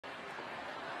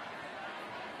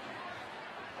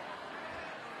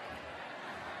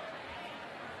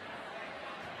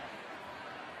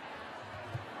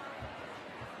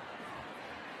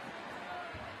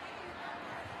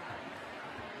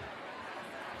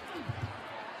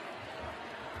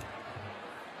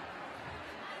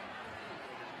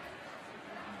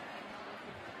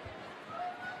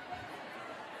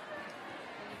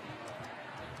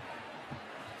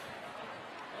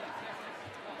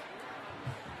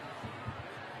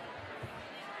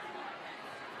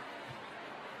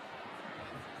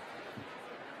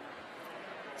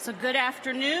So good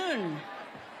afternoon.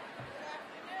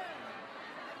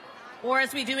 Or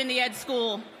as we do in the ed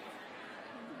school,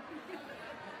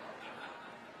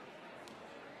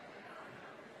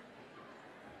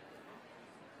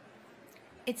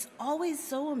 it's always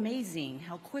so amazing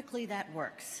how quickly that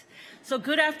works. So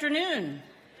good afternoon.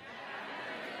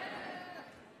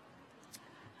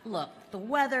 Look, the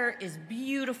weather is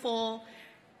beautiful.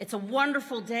 It's a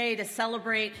wonderful day to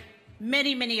celebrate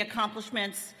many, many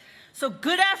accomplishments. So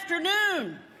good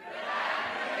afternoon.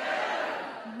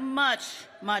 Much,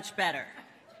 much better.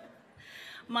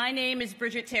 My name is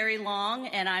Bridget Terry Long,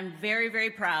 and I'm very, very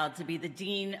proud to be the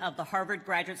Dean of the Harvard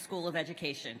Graduate School of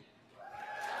Education.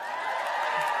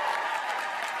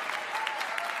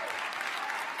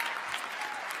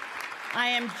 I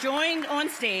am joined on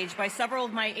stage by several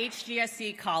of my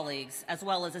HGSE colleagues, as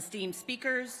well as esteemed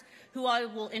speakers, who I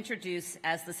will introduce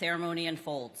as the ceremony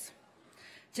unfolds.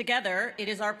 Together, it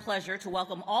is our pleasure to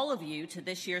welcome all of you to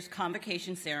this year's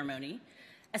Convocation ceremony,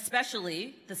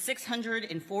 especially the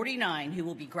 649 who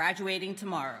will be graduating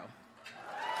tomorrow.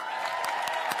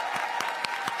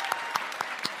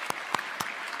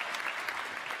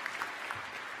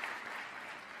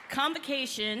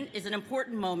 Convocation is an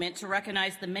important moment to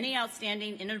recognize the many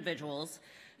outstanding individuals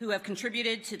who have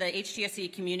contributed to the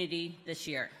HGSE community this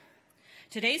year.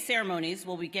 Today's ceremonies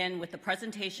will begin with the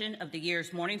presentation of the year's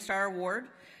Morningstar Award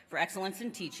for Excellence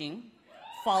in Teaching,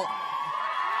 followed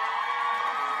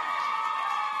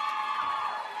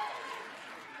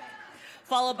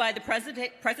by the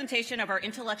presentation of our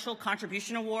Intellectual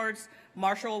Contribution Awards,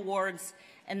 Marshall Awards,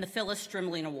 and the Phyllis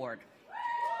Strimling Award.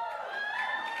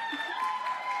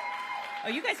 Oh,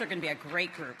 you guys are going to be a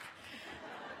great group.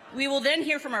 We will then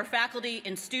hear from our faculty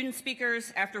and student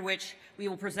speakers, after which we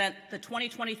will present the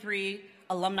 2023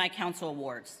 Alumni Council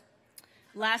Awards.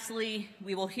 Lastly,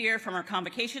 we will hear from our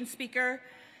convocation speaker,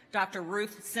 Dr.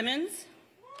 Ruth Simmons.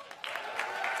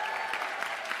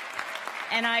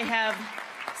 And I have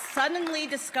suddenly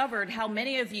discovered how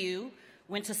many of you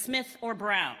went to Smith or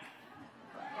Brown.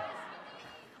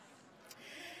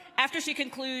 After she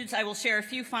concludes, I will share a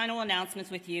few final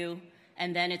announcements with you,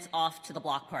 and then it's off to the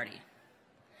block party.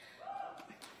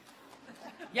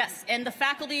 Yes, and the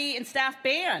faculty and staff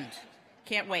band.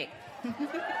 Can't wait.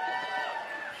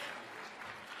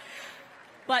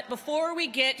 But before we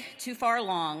get too far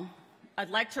along, I'd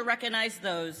like to recognize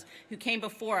those who came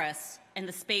before us in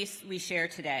the space we share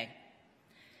today.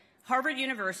 Harvard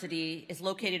University is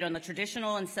located on the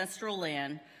traditional ancestral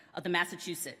land of the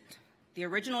Massachusetts, the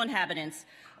original inhabitants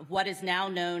of what is now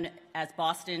known as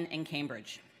Boston and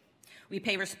Cambridge. We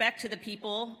pay respect to the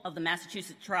people of the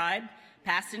Massachusetts tribe,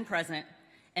 past and present,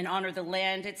 and honor the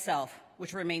land itself,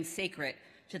 which remains sacred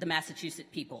to the Massachusetts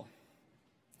people.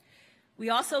 We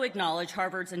also acknowledge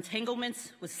Harvard's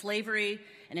entanglements with slavery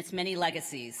and its many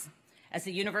legacies, as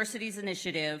the university's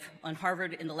initiative on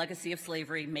Harvard and the Legacy of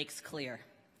Slavery makes clear.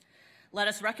 Let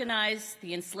us recognize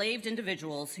the enslaved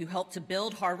individuals who helped to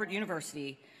build Harvard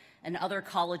University and other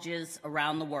colleges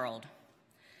around the world.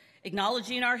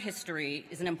 Acknowledging our history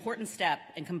is an important step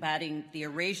in combating the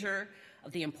erasure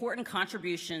of the important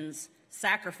contributions,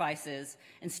 sacrifices,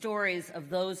 and stories of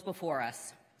those before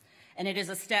us. And it is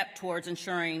a step towards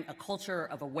ensuring a culture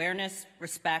of awareness,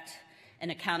 respect,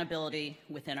 and accountability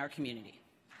within our community.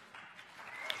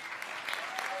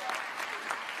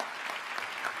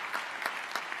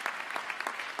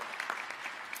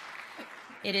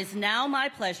 It is now my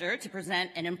pleasure to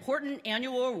present an important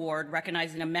annual award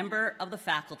recognizing a member of the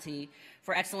faculty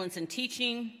for excellence in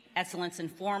teaching, excellence in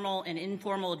formal and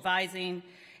informal advising,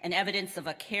 and evidence of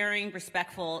a caring,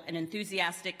 respectful, and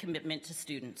enthusiastic commitment to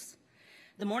students.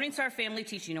 The Morningstar Family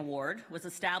Teaching Award was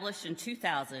established in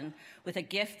 2000 with a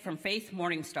gift from Faith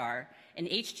Morningstar, an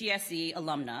HGSE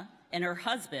alumna, and her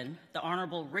husband, the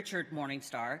Honorable Richard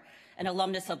Morningstar, an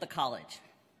alumnus of the college.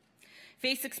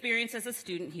 Faith's experience as a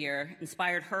student here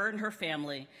inspired her and her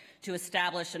family to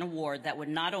establish an award that would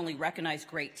not only recognize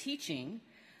great teaching,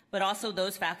 but also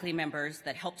those faculty members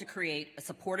that helped to create a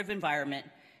supportive environment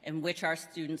in which our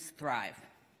students thrive.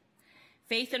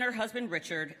 Faith and her husband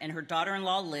Richard and her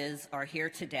daughter-in-law Liz are here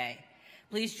today.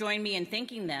 Please join me in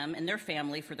thanking them and their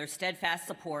family for their steadfast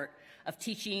support of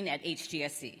teaching at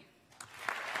HGSE.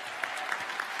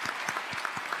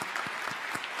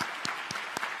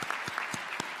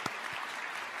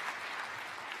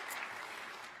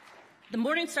 The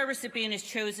Morningstar recipient is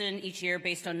chosen each year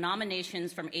based on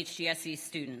nominations from HGSE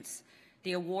students.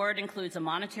 The award includes a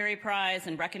monetary prize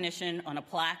and recognition on a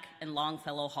plaque in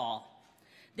Longfellow Hall.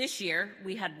 This year,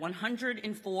 we had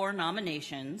 104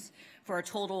 nominations for a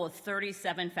total of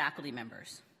 37 faculty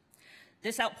members.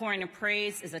 This outpouring of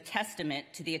praise is a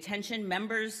testament to the attention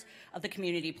members of the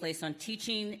community place on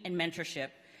teaching and mentorship.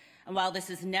 And while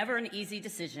this is never an easy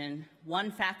decision,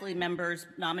 one faculty member's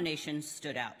nomination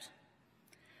stood out.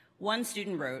 One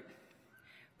student wrote,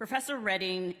 "Professor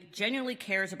Redding genuinely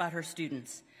cares about her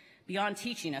students. Beyond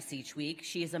teaching us each week,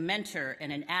 she is a mentor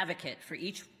and an advocate for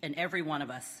each and every one of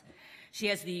us. She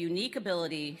has the unique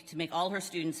ability to make all her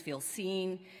students feel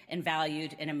seen and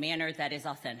valued in a manner that is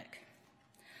authentic."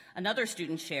 Another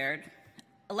student shared,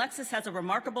 "Alexis has a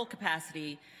remarkable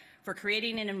capacity for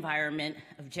creating an environment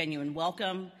of genuine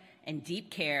welcome and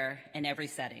deep care in every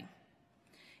setting.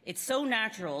 It's so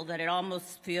natural that it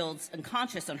almost feels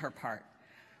unconscious on her part,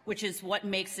 which is what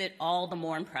makes it all the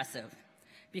more impressive,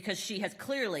 because she has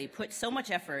clearly put so much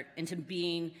effort into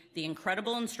being the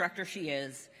incredible instructor she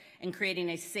is and creating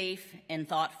a safe and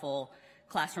thoughtful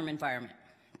classroom environment."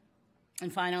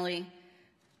 And finally,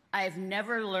 "I have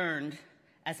never learned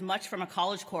as much from a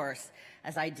college course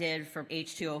as I did from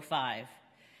H205.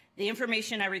 The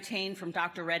information I retained from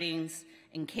Dr. Redding's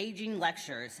engaging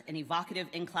lectures and evocative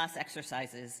in-class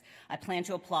exercises I plan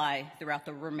to apply throughout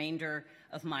the remainder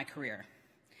of my career.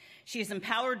 She has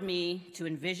empowered me to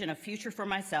envision a future for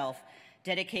myself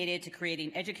dedicated to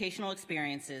creating educational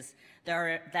experiences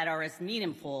that are as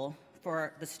meaningful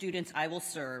for the students I will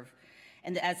serve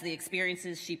and as the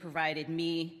experiences she provided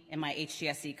me and my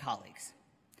HGSE colleagues."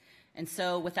 And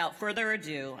so, without further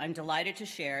ado, I'm delighted to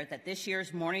share that this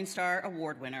year's Morningstar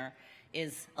Award winner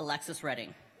is Alexis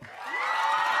Redding.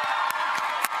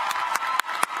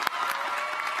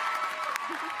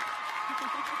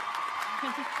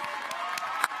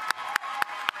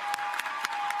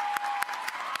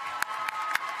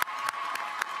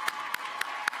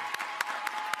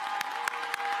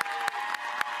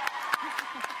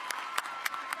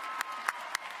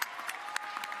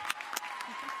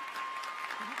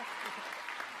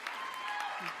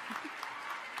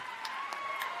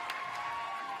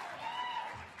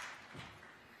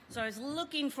 So I was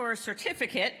looking for a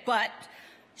certificate, but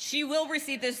she will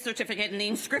receive this certificate, and the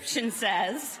inscription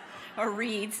says, or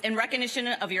reads, "In recognition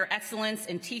of your excellence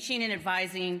in teaching and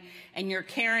advising and your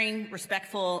caring,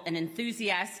 respectful, and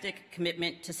enthusiastic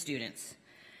commitment to students."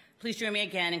 Please join me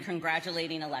again in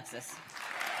congratulating Alexis.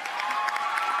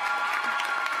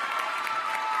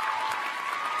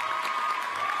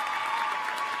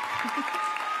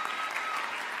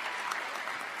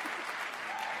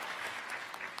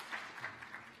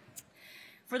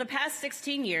 For the past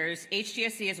 16 years,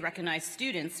 HGSE has recognized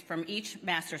students from each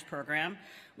master's program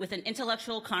with an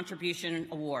Intellectual Contribution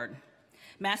Award.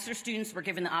 Master's students were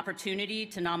given the opportunity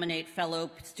to nominate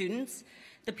fellow students,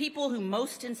 the people who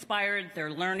most inspired their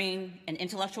learning and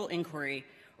intellectual inquiry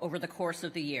over the course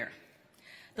of the year.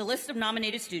 The list of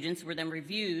nominated students were then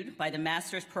reviewed by the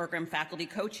master's program faculty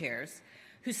co-chairs,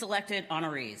 who selected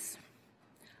honorees.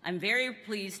 I'm very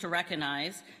pleased to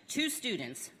recognize 2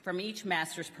 students from each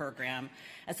master's program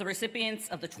as the recipients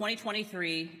of the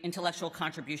 2023 Intellectual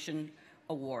Contribution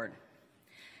Award.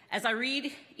 As I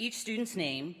read each student's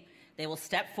name, they will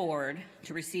step forward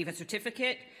to receive a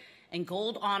certificate and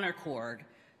gold honor cord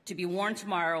to be worn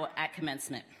tomorrow at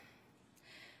commencement.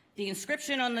 The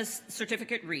inscription on this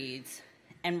certificate reads,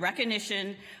 "In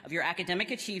recognition of your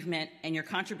academic achievement and your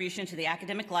contribution to the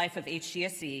academic life of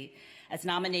HGSE, as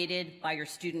nominated by your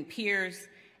student peers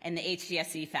and the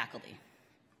HGSE faculty."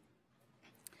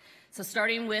 So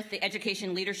starting with the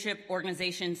Education Leadership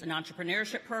Organizations and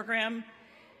Entrepreneurship Program,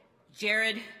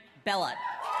 Jared Bellot.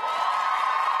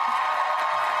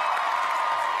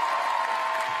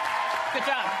 Good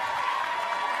job.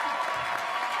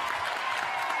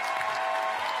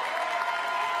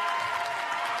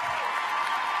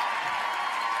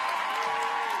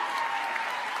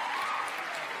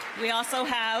 We also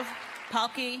have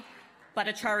Palki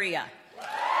Bhattacharya.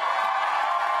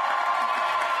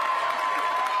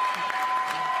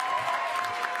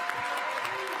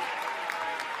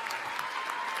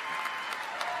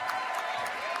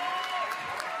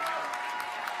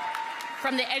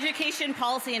 From the Education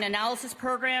Policy and Analysis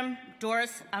Program,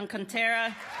 Doris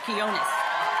Alcantara Quiones.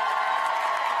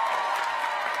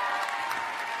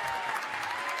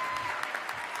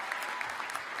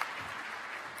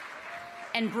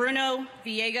 And Bruno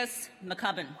Villegas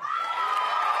McCubbin.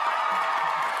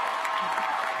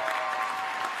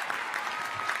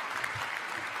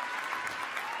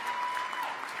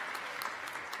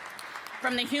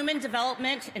 From the Human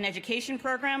Development and Education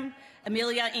Program,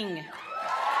 Amelia Ng.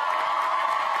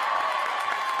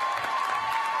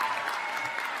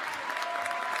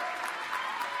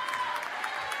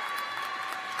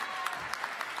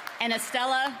 And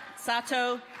Estella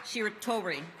Sato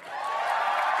Shiratori.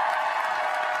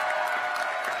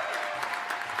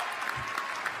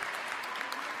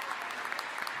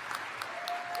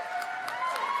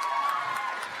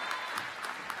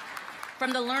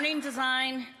 From the Learning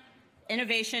Design,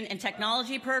 Innovation, and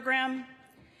Technology program,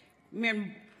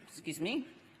 Marin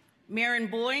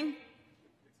Boy.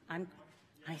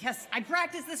 Yes, I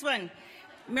practiced this one.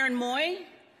 Marin Moy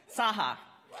Saha.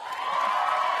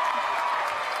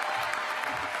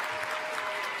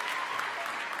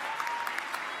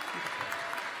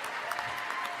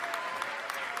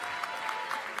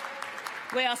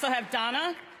 We also have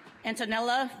Donna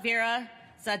Antonella Vera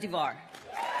Zadivar.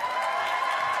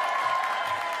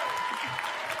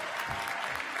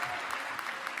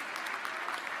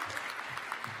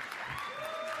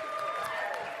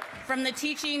 From the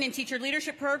Teaching and Teacher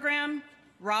Leadership Program,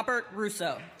 Robert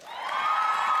Russo.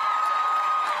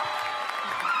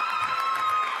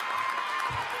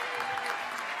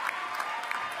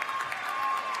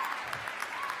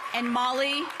 And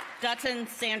Molly Dutton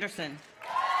Sanderson.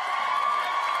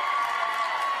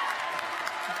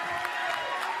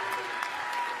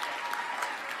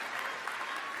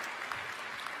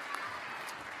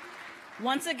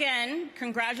 Once again,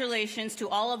 congratulations to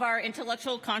all of our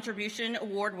Intellectual Contribution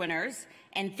Award winners,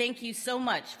 and thank you so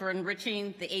much for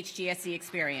enriching the HGSE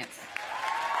experience.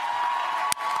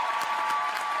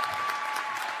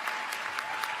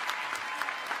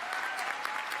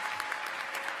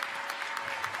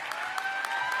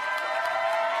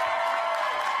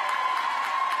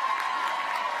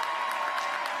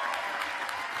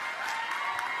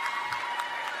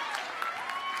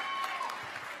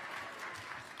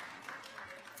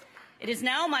 It is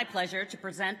now my pleasure to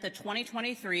present the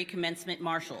 2023 Commencement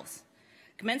Marshals.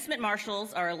 Commencement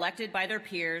Marshals are elected by their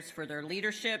peers for their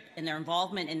leadership and their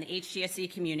involvement in the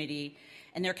HGSE community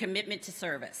and their commitment to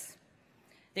service.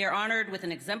 They are honored with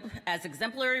as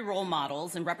exemplary role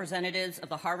models and representatives of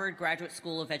the Harvard Graduate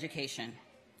School of Education.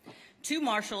 2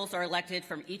 marshals are elected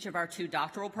from each of our 2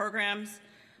 doctoral programs.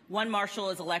 1 marshal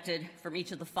is elected from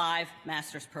each of the 5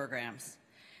 master's programs.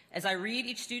 As I read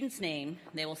each student's name,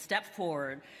 they will step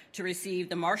forward to receive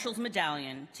the Marshal's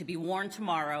Medallion to be worn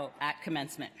tomorrow at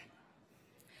commencement.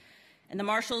 And the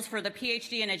marshals for the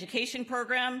PhD in Education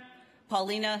program,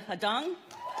 Paulina Hadung.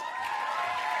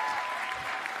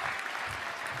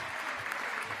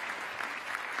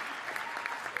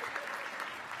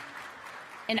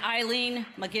 And Eileen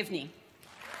McGivney.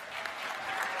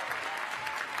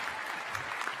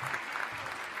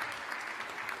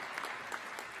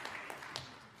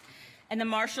 And the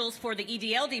marshals for the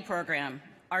EDLD program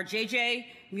are JJ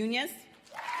Munoz,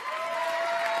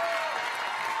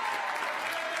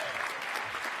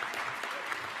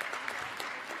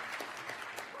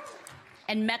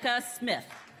 and Mecca Smith.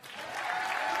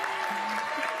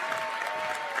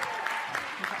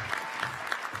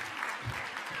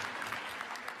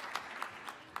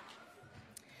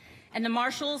 And the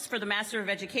marshals for the Master of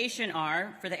Education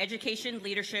are, for the Education,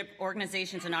 Leadership,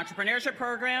 Organizations, and Entrepreneurship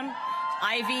program,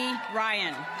 Ivy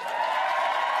Ryan.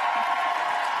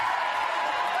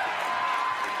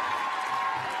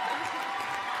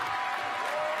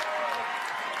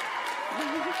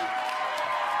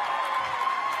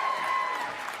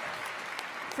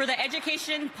 For the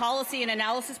Education, Policy, and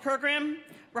Analysis program,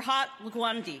 Rahat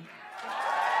Lugwandi.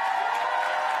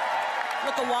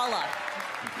 Lukawala.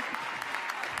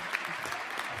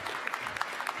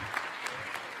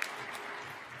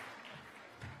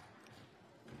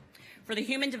 For the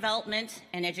Human Development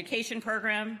and Education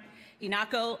program,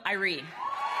 Inako Irie.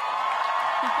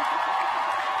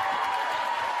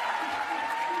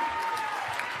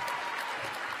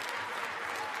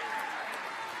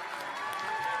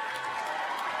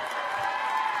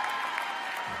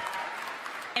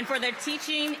 And for the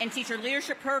Teaching and Teacher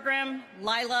Leadership program,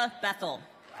 Lila Bethel.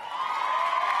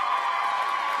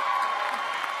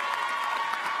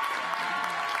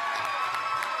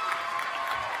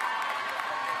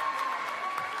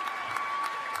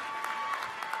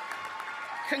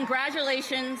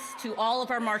 Congratulations to all of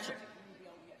our marshals.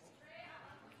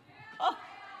 Oh,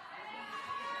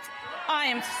 I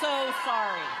am so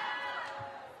sorry.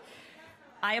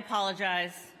 I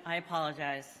apologize. I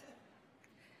apologize.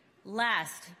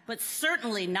 Last, but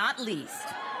certainly not least,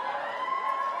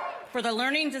 for the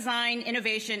Learning, Design,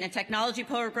 Innovation, and Technology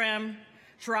program,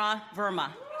 Shra Verma.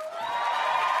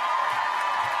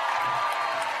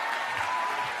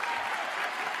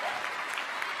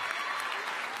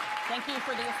 Thank you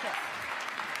for the assist.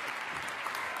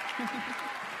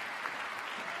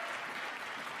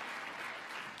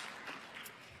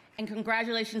 And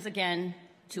congratulations again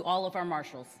to all of our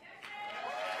marshals.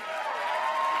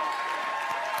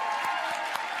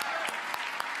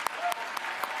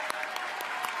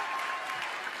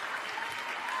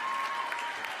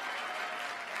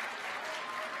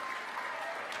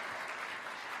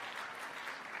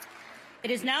 It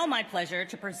is now my pleasure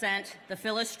to present the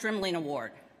Phyllis Strimling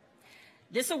Award.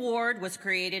 This award was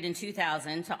created in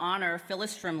 2000 to honor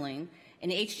Phyllis Strimling, an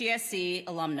HGSE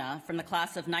alumna from the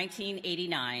class of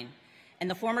 1989 and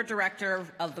the former director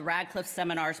of the Radcliffe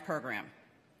Seminars program.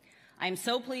 I am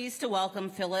so pleased to welcome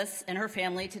Phyllis and her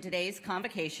family to today's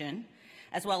convocation,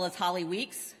 as well as Holly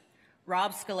Weeks,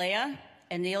 Rob Scalea,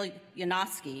 and Neil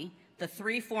Yanofsky, the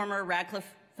three former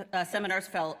Radcliffe Seminars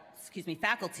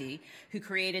faculty who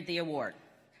created the award.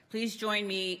 Please join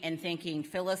me in thanking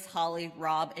Phyllis, Holly,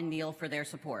 Rob, and Neil for their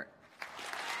support.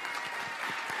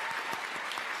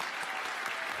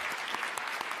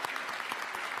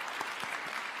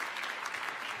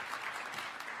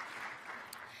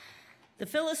 The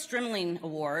Phyllis Strimling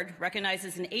Award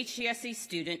recognizes an HGSE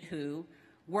student who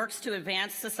works to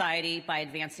advance society by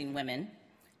advancing women,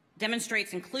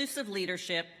 demonstrates inclusive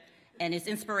leadership, and is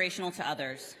inspirational to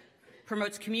others,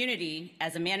 promotes community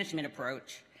as a management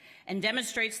approach, and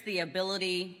demonstrates the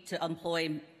ability to employ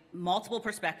multiple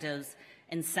perspectives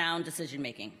and sound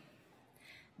decision-making.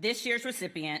 This year's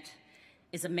recipient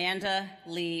is Amanda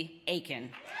Lee Aiken.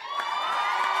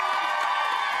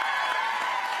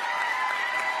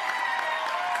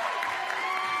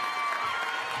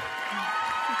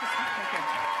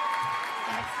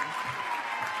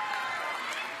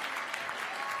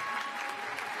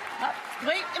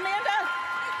 Wait, Amanda!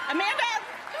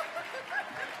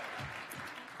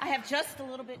 I have just a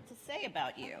little bit to say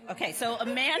about you. Okay, so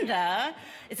Amanda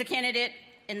is a candidate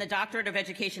in the Doctorate of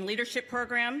Education Leadership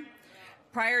program.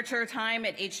 Prior to her time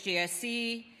at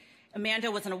HGSE,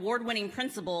 Amanda was an award-winning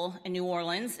principal in New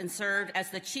Orleans and served as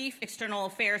the Chief External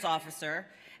Affairs Officer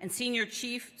and Senior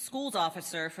Chief Schools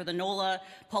Officer for the NOLA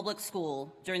Public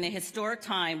School during the historic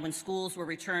time when schools were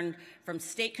returned from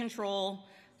state control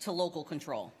to local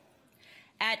control.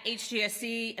 At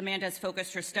HGSE, Amanda has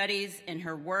focused her studies and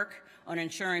her work on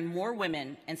ensuring more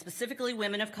women, and specifically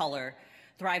women of color,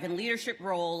 thrive in leadership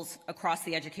roles across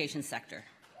the education sector.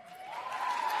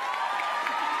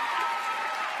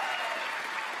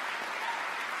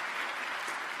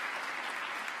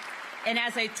 And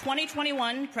as a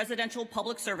 2021 Presidential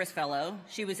Public Service Fellow,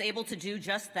 she was able to do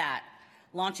just that,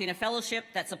 launching a fellowship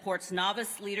that supports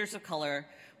novice leaders of color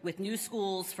with New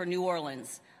Schools for New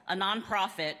Orleans, a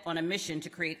nonprofit on a mission to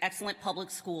create excellent public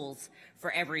schools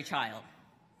for every child.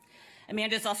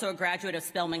 Amanda is also a graduate of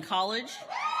Spelman College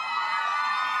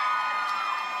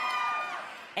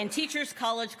and Teachers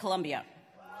College Columbia.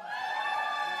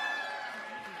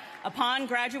 Upon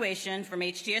graduation from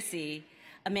HGSE,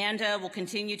 Amanda will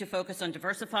continue to focus on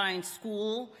diversifying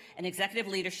school and executive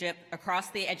leadership across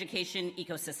the education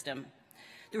ecosystem.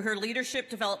 Through her leadership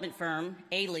development firm,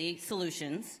 ALE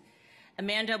Solutions,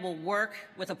 Amanda will work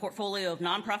with a portfolio of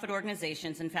nonprofit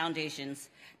organizations and foundations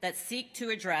that seek to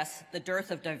address the dearth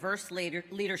of diverse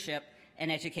leadership in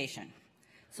education.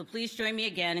 So please join me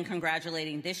again in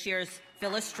congratulating this year's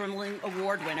Phyllis Strimling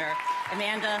Award winner,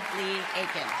 Amanda Lee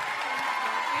Aiken.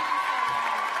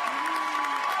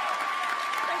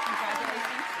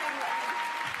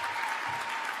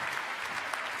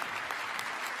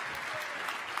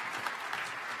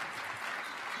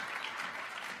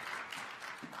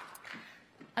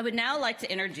 I would now like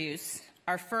to introduce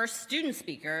our first student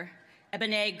speaker,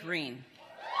 Ebony Green.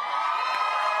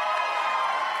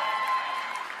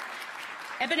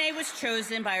 Ebony was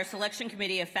chosen by our selection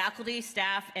committee of faculty,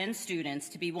 staff, and students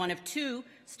to be one of 2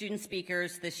 student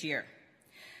speakers this year.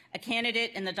 A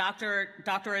candidate in the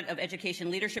Doctorate of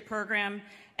Education Leadership program,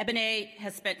 Ebony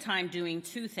has spent time doing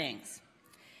 2 things: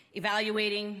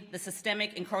 evaluating the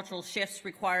systemic and cultural shifts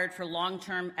required for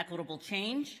long-term equitable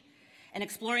change, and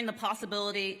exploring the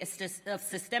possibility of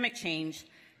systemic change,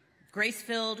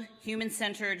 grace-filled,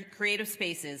 human-centered, creative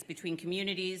spaces between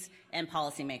communities and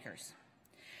policymakers.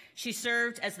 She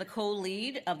served as the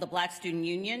co-lead of the Black Student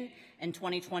Union in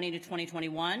 2020 to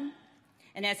 2021,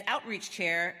 and as outreach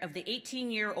chair of the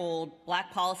 18-year-old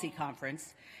Black Policy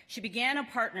Conference, she began a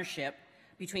partnership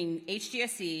between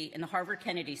HGSE and the Harvard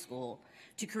Kennedy School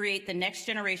to create the Next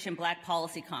Generation Black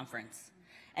Policy Conference,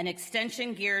 an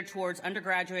extension geared towards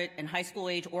undergraduate and high school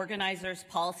age organizers,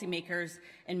 policymakers,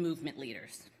 and movement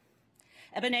leaders.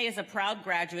 Ebony is a proud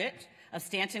graduate of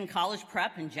Stanton College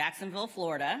Prep in Jacksonville,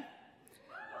 Florida,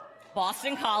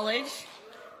 Boston College,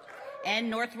 and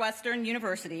Northwestern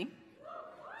University.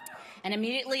 And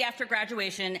immediately after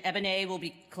graduation, Ebony will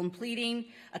be completing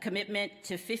a commitment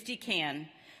to 50 CAN,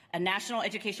 a national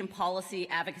education policy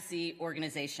advocacy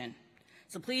organization.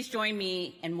 So please join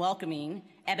me in welcoming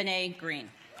Ebony Green.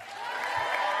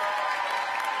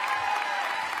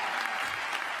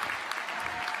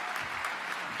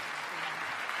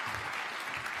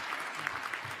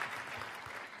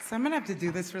 So I'm gonna have to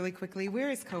do this really quickly. Where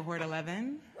is cohort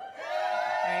 11? All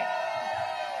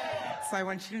right. So I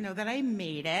want you to know that I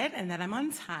made it and that I'm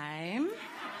on time.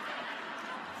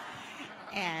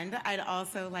 And I'd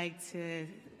also like to,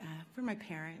 for my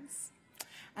parents,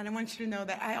 and I want you to know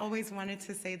that I always wanted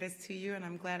to say this to you, and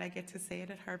I'm glad I get to say it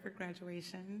at Harvard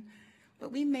graduation,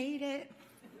 but we made it.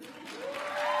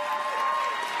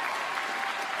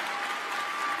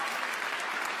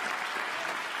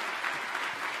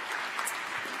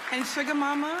 And Sugar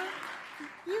Mama,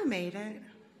 you made it,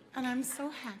 and I'm so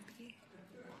happy.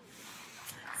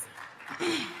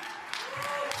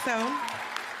 So,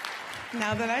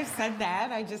 now that I've said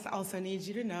that, I just also need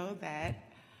you to know that,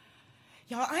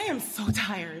 y'all, I am so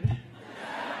tired.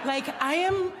 Like, I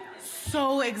am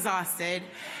so exhausted,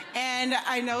 and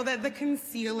I know that the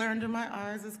concealer under my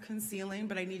eyes is concealing,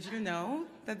 but I need you to know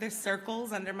that the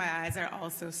circles under my eyes are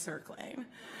also circling.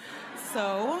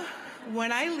 So,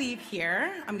 when I leave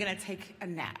here, I'm gonna take a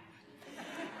nap.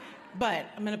 But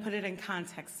I'm gonna put it in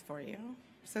context for you.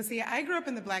 So see, I grew up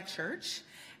in the Black church,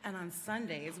 and on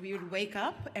Sundays, we would wake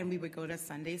up and we would go to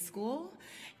Sunday school,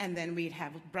 and then we'd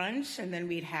have brunch, and then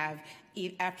we'd have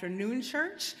afternoon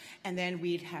church, and then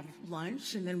we'd have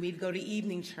lunch, and then we'd go to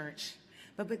evening church.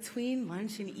 But between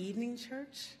lunch and evening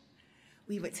church,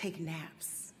 we would take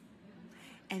naps.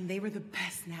 And they were the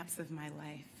best naps of my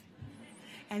life.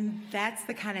 And that's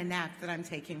the kind of nap that I'm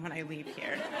taking when I leave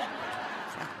here.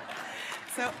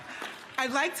 So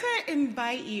I'd like to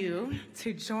invite you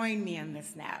to join me in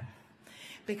this nap,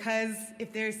 because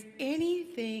if there's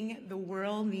anything the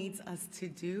world needs us to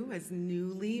do as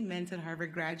newly minted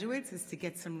Harvard graduates is to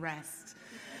get some rest.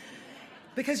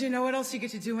 Because you know what else you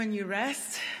get to do when you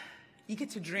rest? You get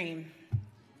to dream.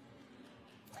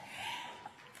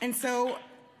 And so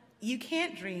you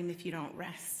can't dream if you don't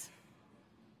rest.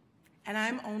 And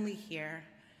I'm only here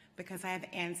because I have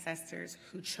ancestors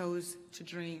who chose to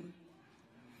dream.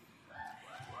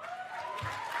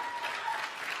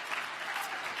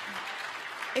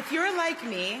 If you're like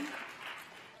me,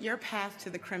 your path to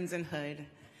the Crimson Hood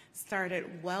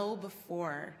started well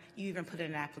before you even put in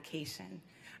an application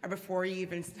or before you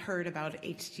even heard about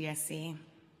HGSE.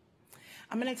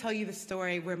 I'm going to tell you the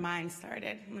story where mine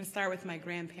started. I'm going to start with my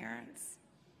grandparents.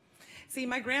 See,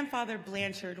 my grandfather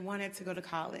Blanchard wanted to go to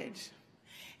college,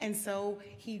 and so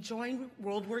he joined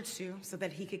World War II so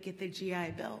that he could get the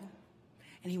GI Bill.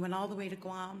 And he went all the way to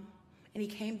Guam, and he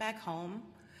came back home.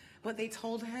 What they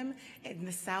told him in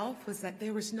the South was that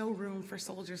there was no room for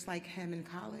soldiers like him in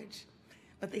college,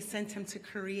 but they sent him to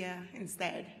Korea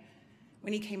instead.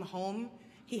 When he came home,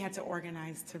 he had to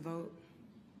organize to vote.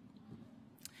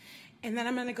 And then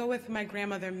I'm going to go with my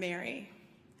grandmother, Mary.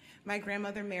 My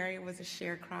grandmother, Mary, was a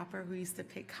sharecropper who used to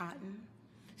pick cotton.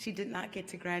 She did not get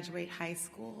to graduate high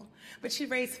school, but she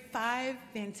raised 5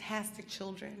 fantastic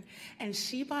children, and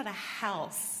she bought a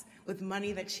house with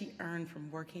money that she earned from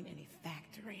working in a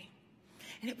factory.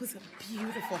 And it was a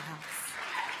beautiful house.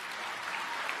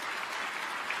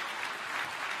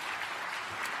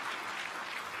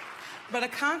 But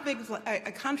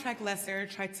a contract lessor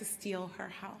tried to steal her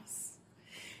house.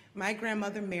 My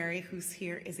grandmother, Mary, who's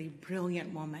here, is a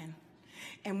brilliant woman.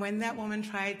 And when that woman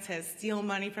tried to steal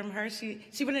money from her, she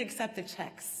wouldn't accept the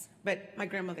checks. But my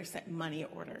grandmother sent money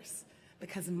orders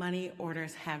because money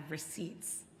orders have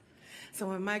receipts. So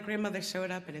when my grandmother showed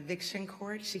up at eviction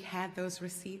court, she had those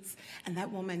receipts, and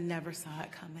that woman never saw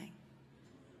it coming.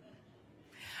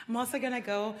 I'm also going to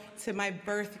go to my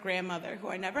birth grandmother, who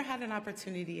I never had an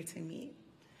opportunity to meet.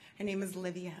 Her name is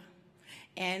Livia.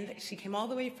 And she came all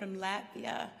the way from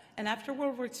Latvia, and after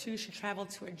World War II, she traveled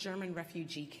to a German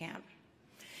refugee camp.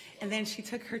 And then she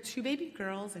took her 2 baby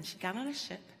girls, and she got on a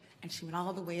ship, and she went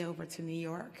all the way over to New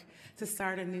York to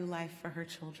start a new life for her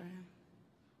children.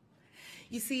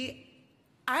 You see,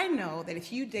 I know that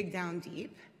if you dig down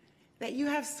deep, that you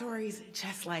have stories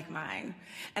just like mine.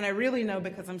 And I really know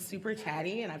because I'm super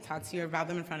chatty, and I've talked to you about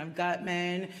them in front of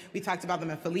Gutman. We talked about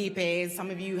them at Felipe's. Some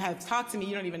of you have talked to me,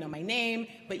 you don't even know my name,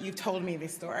 but you've told me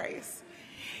these stories.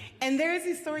 And there's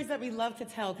these stories that we love to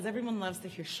tell because everyone loves to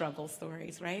hear struggle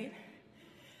stories, right?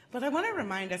 But I want to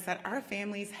remind us that our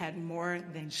families had more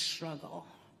than struggle.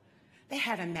 They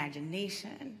had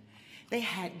imagination. They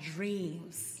had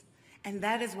dreams. And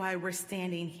that is why we're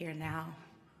standing here now.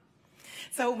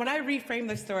 So when I reframe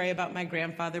the story about my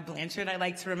grandfather Blanchard, I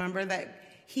like to remember that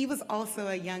he was also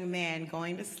a young man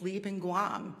going to sleep in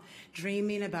Guam,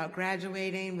 dreaming about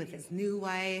graduating with his new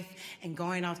wife and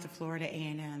going off to Florida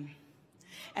A&M.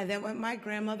 And then when my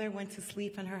grandmother went to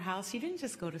sleep in her house, she didn't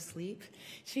just go to sleep.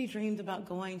 She dreamed about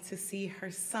going to see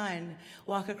her son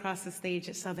walk across the stage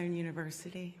at Southern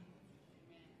University.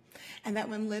 And that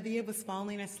when Livia was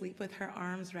falling asleep with her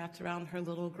arms wrapped around her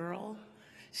little girl,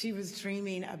 she was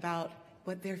dreaming about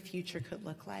what their future could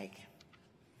look like.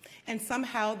 And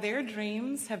somehow their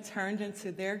dreams have turned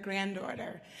into their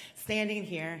granddaughter standing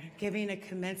here giving a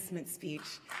commencement speech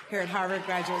here at Harvard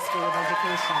Graduate School of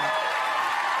Education.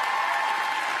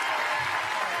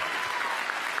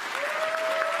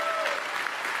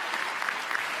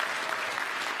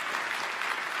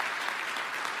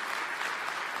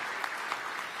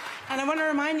 And I want to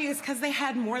remind you, it's because they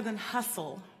had more than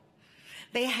hustle.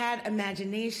 They had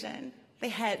imagination. They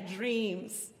had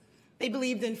dreams. They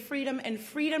believed in freedom, and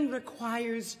freedom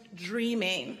requires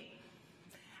dreaming.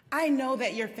 I know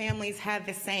that your families had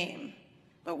the same,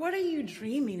 but what are you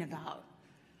dreaming about?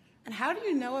 And how do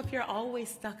you know if you're always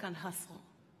stuck on hustle?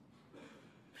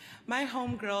 My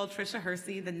homegirl, Trisha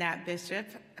Hersey, the Nat Bishop,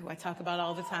 who I talk about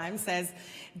all the time, says,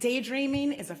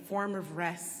 daydreaming is a form of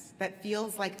rest that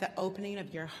feels like the opening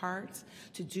of your heart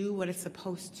to do what it's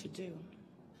supposed to do.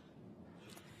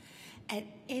 At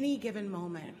any given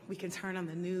moment, we can turn on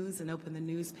the news and open the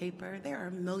newspaper. There are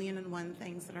 1,000,001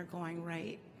 things that are going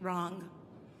wrong.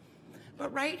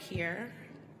 But right here,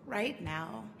 right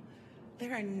now,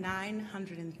 there are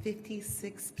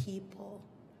 956 people,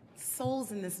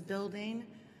 souls in this building,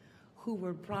 who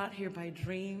were brought here by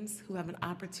dreams, who have an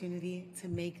opportunity to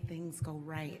make things go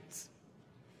right.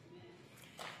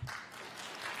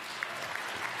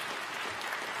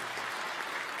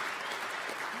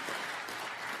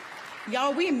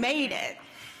 Y'all, we made it.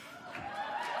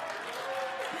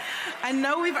 I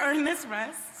know we've earned this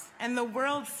rest, and the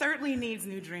world certainly needs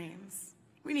new dreams.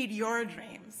 We need your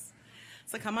dreams.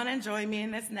 So come on and join me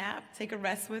in this nap. Take a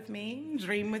rest with me,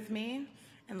 dream with me,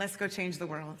 and let's go change the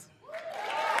world.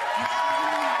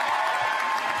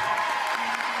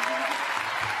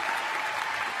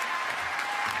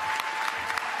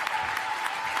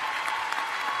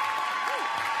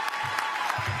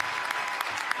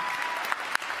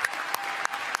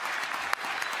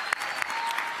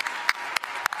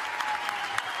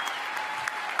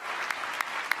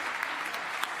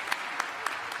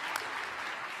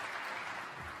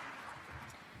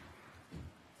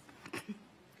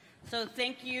 So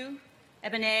thank you,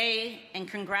 Ebene, and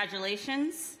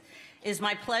congratulations. It is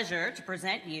my pleasure to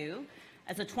present you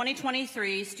as a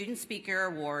 2023 Student Speaker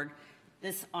Award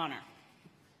this honor.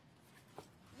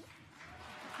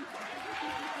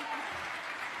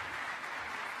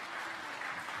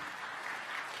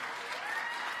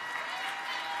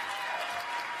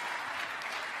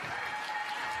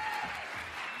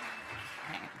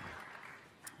 Okay.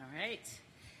 All right.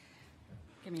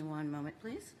 Give me one moment,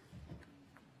 please.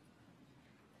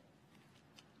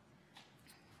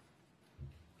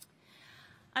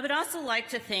 I would also like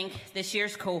to thank this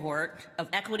year's cohort of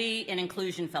Equity and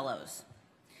Inclusion Fellows.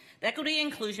 The Equity and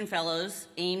Inclusion Fellows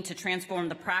aim to transform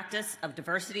the practice of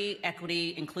diversity,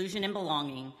 equity, inclusion, and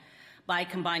belonging by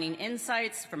combining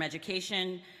insights from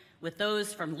education with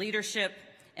those from leadership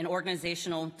and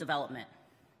organizational development.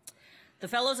 The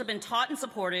fellows have been taught and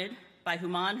supported by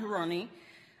Human Huroni,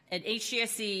 an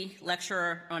HGSE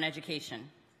lecturer on education.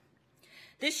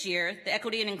 This year, the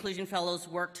Equity and Inclusion Fellows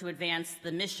work to advance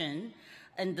the mission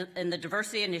and the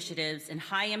diversity initiatives in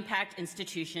high-impact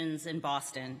institutions in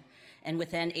Boston and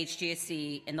within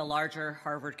HGSE in the larger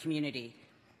Harvard community.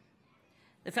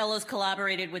 The fellows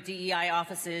collaborated with DEI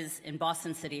offices in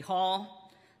Boston City Hall,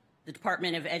 the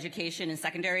Department of Education and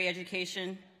Secondary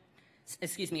Education,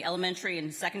 elementary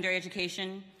and secondary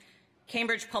education,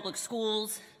 Cambridge Public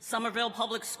Schools, Somerville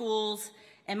Public Schools,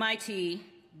 MIT,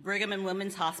 Brigham and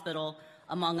Women's Hospital,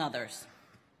 among others.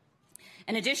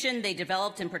 In addition, they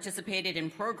developed and participated in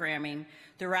programming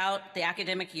throughout the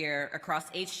academic year across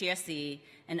HGSE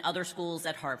and other schools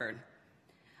at Harvard.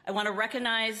 I want to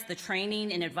recognize the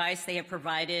training and advice they have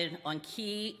provided on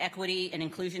key equity and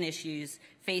inclusion issues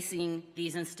facing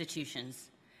these institutions.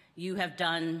 You have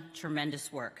done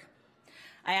tremendous work.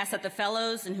 I ask that the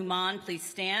fellows and Human please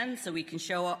stand so we can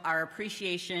show our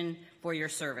appreciation for your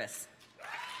service.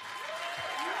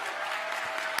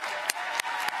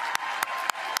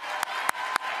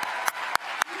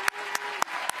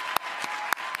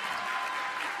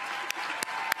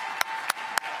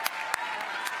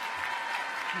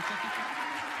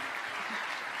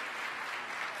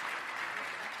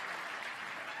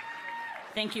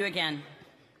 Thank you again.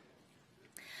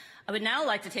 I would now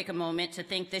like to take a moment to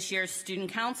thank this year's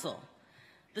Student Council.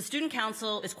 The Student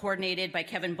Council is coordinated by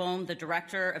Kevin Bohm, the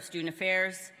Director of Student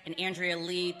Affairs, and Andrea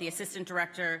Lee, the Assistant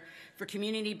Director for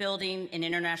Community Building and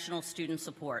International Student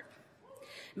Support.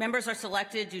 Members are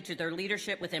selected due to their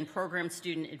leadership within program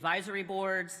student advisory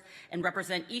boards and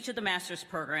represent each of the master's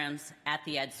programs at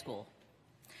the Ed School.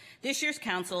 This year's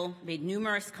council made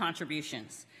numerous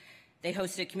contributions. They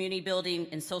hosted community building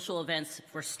and social events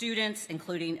for students,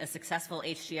 including a successful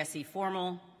HGSE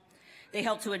formal. They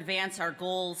helped to advance our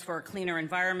goals for a cleaner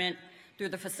environment through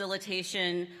the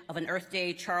facilitation of an Earth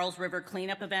Day Charles River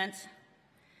cleanup event.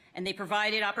 And they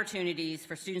provided opportunities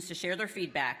for students to share their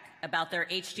feedback about their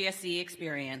HGSE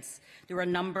experience through a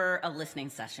number of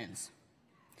listening sessions.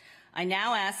 I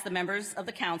now ask the members of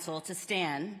the council to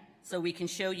stand so we can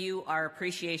show you our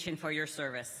appreciation for your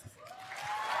service.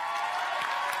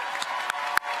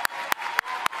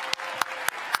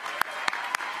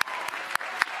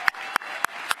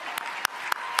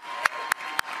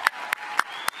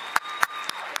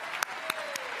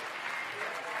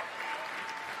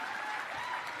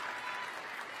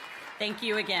 Thank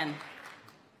you again.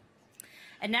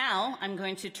 And now I'm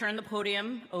going to turn the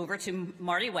podium over to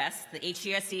Marty West, the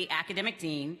HGSE Academic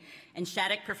Dean and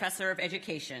Shattuck Professor of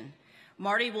Education.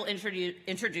 Marty will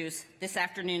introduce this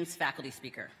afternoon's faculty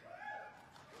speaker.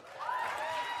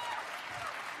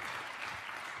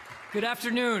 Good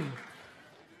afternoon.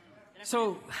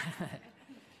 So,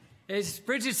 as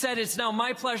Bridget said, it's now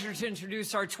my pleasure to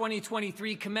introduce our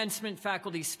 2023 Commencement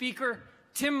faculty speaker,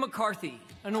 Tim McCarthy,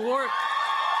 an award.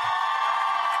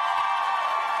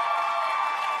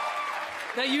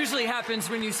 That usually happens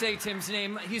when you say Tim's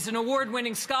name. He's an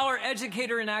award-winning scholar,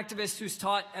 educator, and activist who's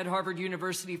taught at Harvard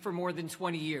University for more than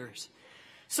 20 years.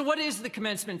 So what is the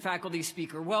Commencement faculty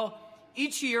speaker? Well,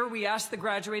 each year we ask the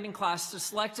graduating class to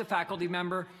select a faculty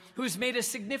member who's made a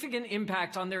significant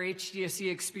impact on their HGSE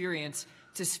experience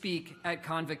to speak at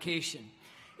Convocation.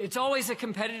 It's always a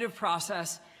competitive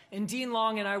process, and Dean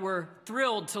Long and I were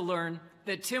thrilled to learn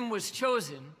that Tim was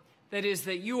chosen, that is,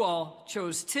 that you all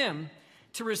chose Tim,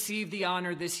 to receive the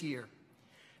honor this year.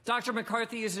 Dr.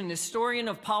 McCarthy is an historian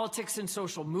of politics and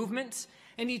social movements,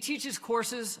 and he teaches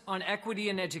courses on equity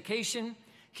and education,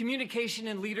 communication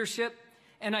and leadership,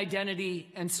 and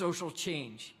identity and social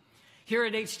change. Here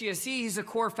at HGSE, he's a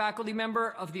core faculty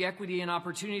member of the Equity and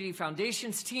Opportunity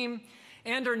Foundations team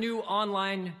and our new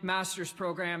online master's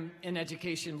program in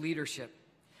education leadership.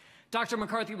 Dr.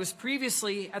 McCarthy was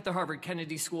previously at the Harvard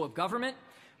Kennedy School of Government,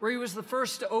 where he was the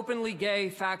first openly gay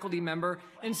faculty member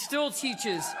and still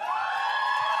teaches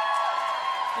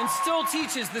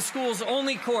the school's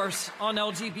only course on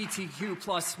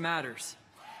LGBTQ+ matters.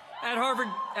 At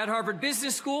Harvard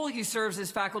Business School, he serves as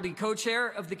faculty co-chair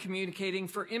of the Communicating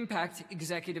for Impact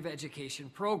Executive Education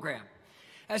program.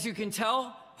 As you can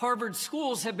tell, Harvard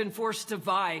schools have been forced to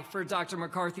vie for Dr.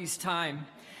 McCarthy's time,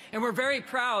 and we're very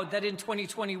proud that in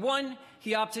 2021,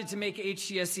 he opted to make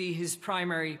HGSE his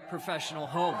primary professional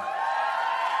home.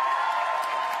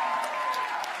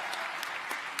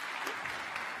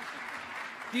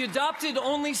 The adopted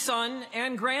only son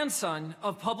and grandson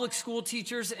of public school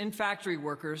teachers and factory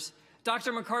workers,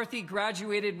 Dr. McCarthy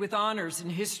graduated with honors in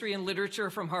history and literature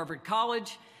from Harvard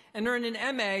College and earned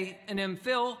an MA, an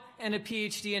MPhil, and a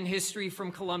PhD in history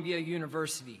from Columbia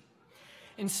University.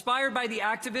 Inspired by the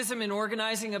activism and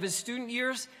organizing of his student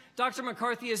years, Dr.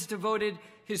 McCarthy has devoted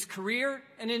his career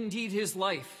and indeed his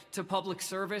life to public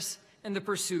service and the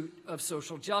pursuit of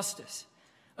social justice.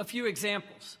 A few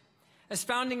examples. As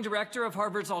founding director of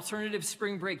Harvard's Alternative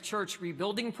Spring Break Church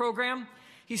Rebuilding Program,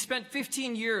 he spent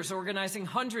 15 years organizing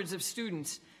hundreds of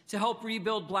students to help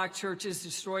rebuild black churches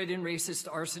destroyed in racist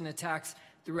arson attacks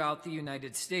throughout the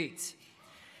United States.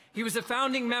 He was a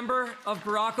founding member of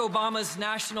Barack Obama's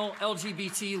National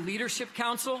LGBT Leadership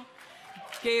Council,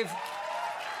 gave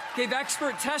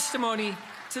expert testimony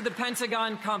to the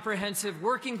Pentagon Comprehensive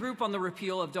Working Group on the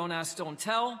repeal of Don't Ask, Don't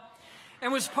Tell,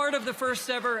 and was part of the first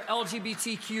ever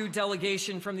LGBTQ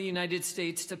delegation from the United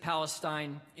States to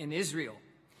Palestine and Israel.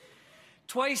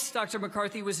 Twice, Dr.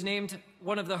 McCarthy was named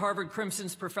one of the Harvard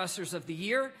Crimson's Professors of the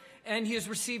Year, and he has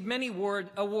received many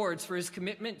awards for his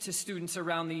commitment to students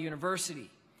around the university.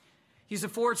 He's a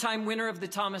four-time winner of the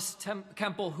Thomas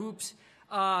Kempel Hoops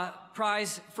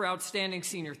Prize for Outstanding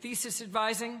Senior Thesis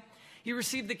Advising. He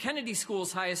received the Kennedy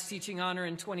School's highest teaching honor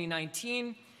in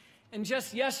 2019. And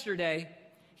just yesterday,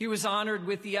 he was honored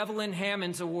with the Evelyn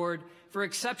Hammonds Award for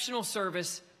exceptional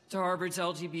service to Harvard's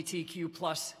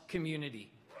LGBTQ+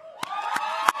 community.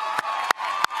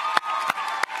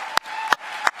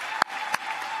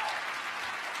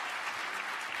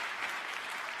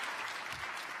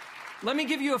 Let me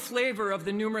give you a flavor of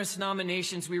the numerous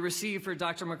nominations we received for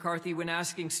Dr. McCarthy when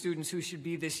asking students who should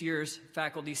be this year's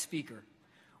faculty speaker.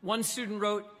 One student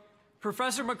wrote,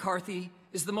 "Professor McCarthy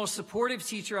is the most supportive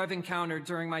teacher I've encountered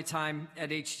during my time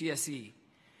at HGSE.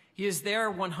 He is there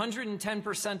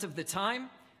 110% of the time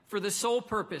for the sole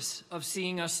purpose of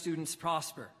seeing us students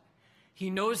prosper. He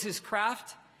knows his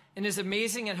craft and is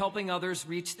amazing at helping others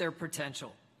reach their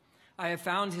potential. I have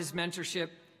found his mentorship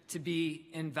to be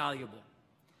invaluable.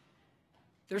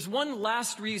 There's one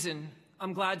last reason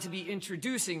I'm glad to be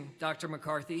introducing Dr.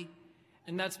 McCarthy,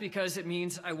 and that's because it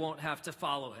means I won't have to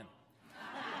follow him.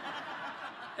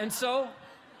 And so,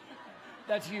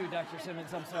 that's you, Dr.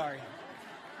 Simmons, I'm sorry.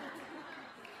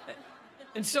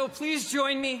 And so please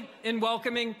join me in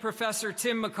welcoming Professor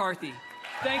Tim McCarthy.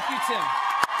 Thank you, Tim.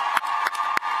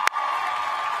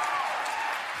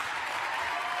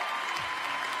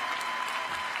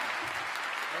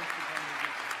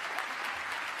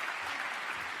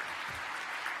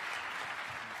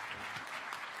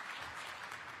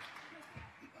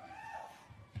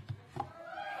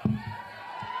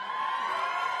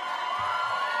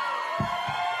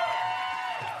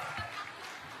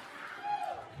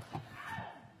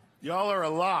 Y'all are a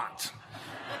lot.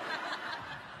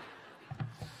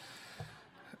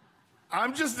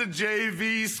 I'm just a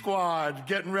JV squad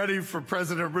getting ready for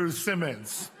President Ruth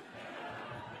Simmons.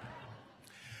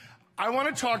 I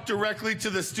want to talk directly to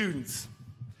the students.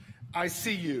 I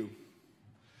see you.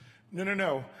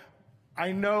 No.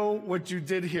 I know what you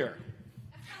did here.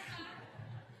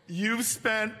 You've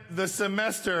spent the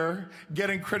semester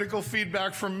getting critical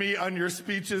feedback from me on your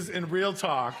speeches in Real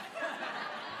Talk.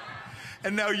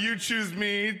 And now you choose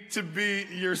me to be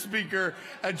your speaker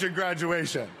at your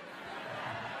graduation.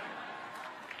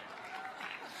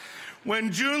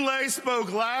 When June Lay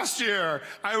spoke last year,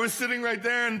 I was sitting right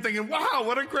there and thinking, wow,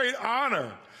 what a great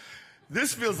honor.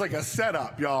 This feels like a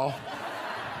setup, y'all.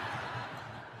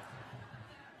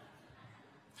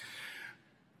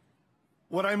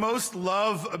 What I most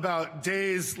love about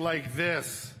days like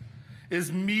this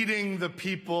is meeting the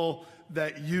people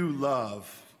that you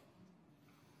love.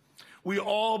 We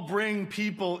all bring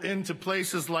people into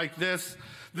places like this,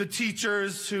 the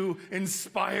teachers who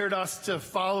inspired us to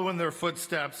follow in their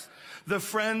footsteps, the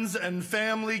friends and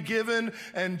family given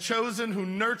and chosen who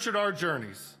nurtured our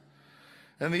journeys,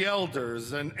 and the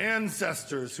elders and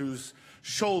ancestors whose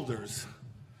shoulders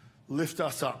lift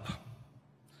us up.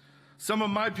 Some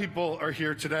of my people are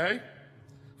here today,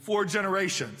 4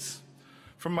 generations,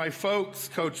 from my folks,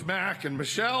 Coach Mac and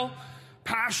Michelle,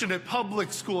 passionate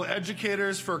public school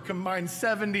educators for a combined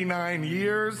 79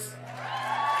 years.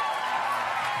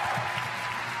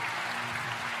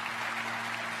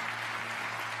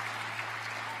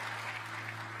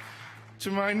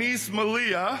 To my niece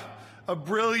Malia, a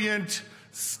brilliant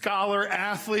scholar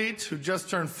athlete who just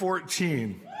turned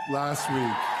 14 last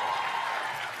week.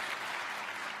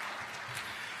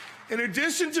 In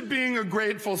addition to being a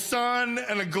grateful son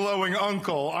and a glowing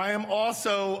uncle, I am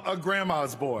also a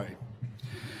grandma's boy.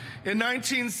 In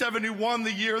 1971,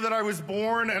 the year that I was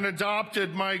born and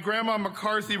adopted, my grandma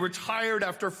McCarthy retired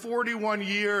after 41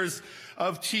 years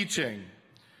of teaching.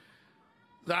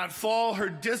 That fall, her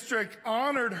district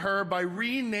honored her by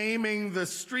renaming the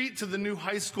street to the new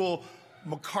high school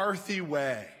McCarthy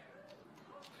Way.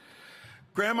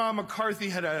 Grandma McCarthy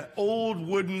had an old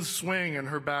wooden swing in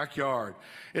her backyard.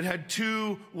 It had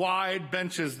 2 wide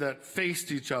benches that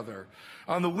faced each other.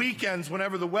 On the weekends,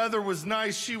 whenever the weather was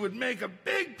nice, she would make a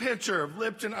big pitcher of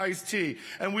Lipton iced tea,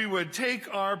 and we would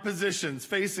take our positions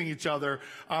facing each other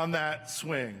on that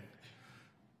swing.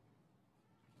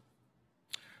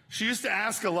 She used to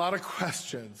ask a lot of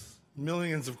questions,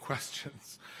 millions of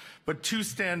questions, but 2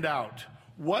 stand out.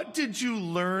 What did you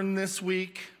learn this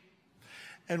week?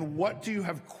 And what do you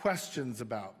have questions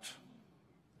about?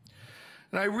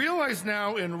 And I realize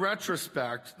now in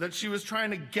retrospect that she was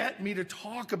trying to get me to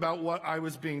talk about what I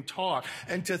was being taught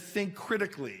and to think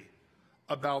critically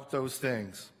about those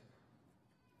things.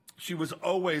 She was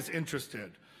always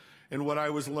interested in what I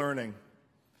was learning,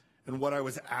 in what I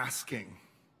was asking,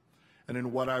 and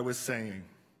in what I was saying.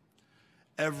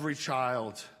 Every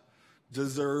child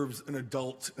deserves an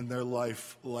adult in their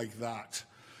life like that,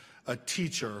 a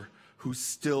teacher who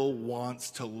still wants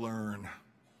to learn.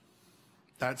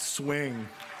 That swing.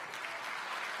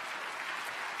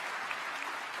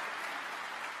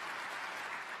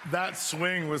 That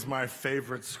swing was my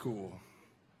favorite school.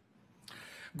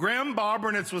 Graham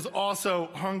Bobernitz was also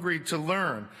hungry to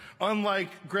learn.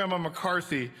 Unlike Grandma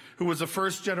McCarthy, who was a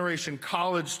first-generation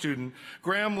college student,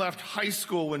 Graham left high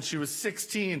school when she was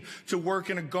 16 to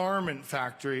work in a garment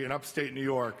factory in upstate New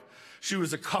York. She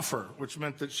was a cuffer, which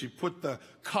meant that she put the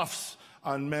cuffs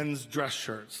on men's dress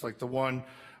shirts, like the one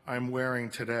I'm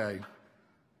wearing today.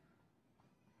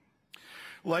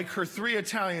 Like her 3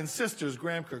 Italian sisters,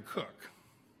 Graham could cook.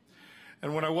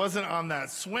 And when I wasn't on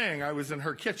that swing, I was in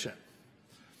her kitchen,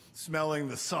 smelling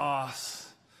the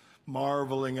sauce,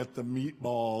 marveling at the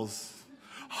meatballs,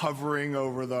 hovering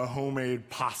over the homemade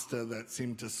pasta that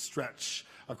seemed to stretch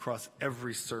across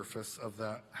every surface of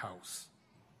that house.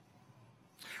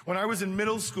 When I was in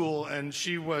middle school and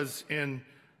she was in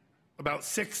about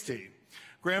 60,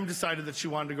 Graham decided that she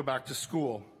wanted to go back to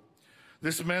school.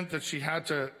 This meant that she had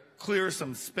to clear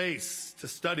some space to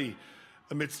study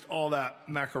amidst all that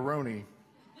macaroni.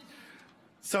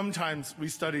 Sometimes we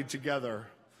studied together.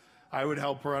 I would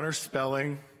help her on her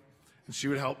spelling, and she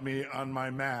would help me on my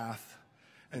math,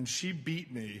 and she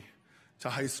beat me to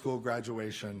high school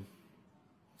graduation.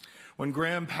 When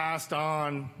Graham passed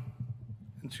on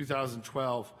in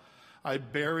 2012, I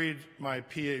buried my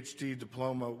PhD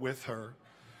diploma with her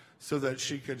so that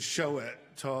she could show it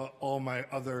to all my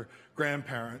other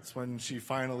grandparents when she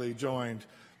finally joined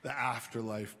the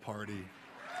afterlife party.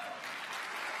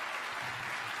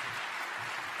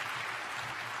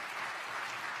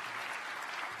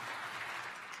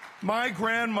 My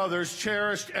grandmothers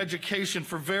cherished education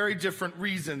for very different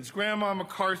reasons. Grandma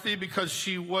McCarthy, because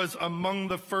she was among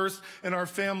the first in our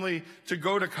family to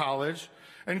go to college,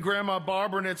 and Grandma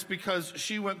Barbernitz because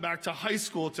she went back to high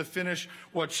school to finish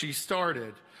what she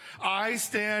started. I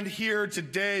stand here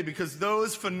today because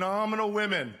those phenomenal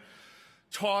women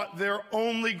taught their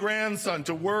only grandson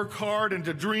to work hard and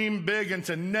to dream big and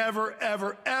to never,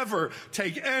 ever, ever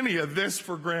take any of this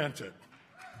for granted.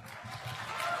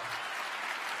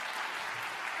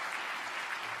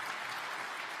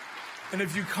 And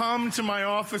if you come to my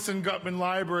office in Gutman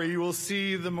Library, you will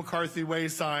see the McCarthy Way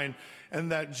sign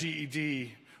and that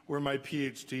GED where my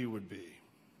PhD would be.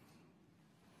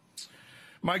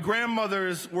 My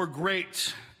grandmothers were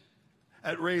great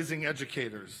at raising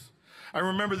educators. I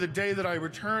remember the day that I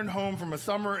returned home from a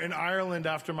summer in Ireland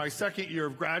after my second year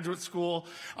of graduate school.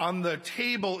 On the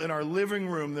table in our living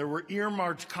room, there were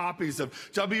earmarked copies of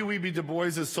W.E.B. Du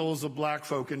Bois's Souls of Black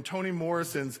Folk and Toni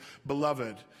Morrison's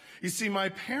Beloved. You see, my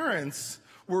parents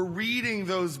were reading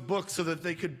those books so that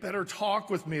they could better talk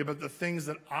with me about the things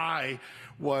that I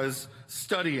was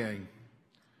studying.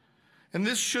 And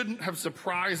this shouldn't have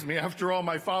surprised me. After all,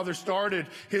 my father started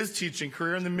his teaching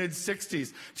career in the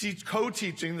mid-60s,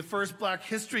 co-teaching the first Black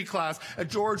history class at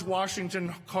George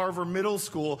Washington Carver Middle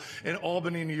School in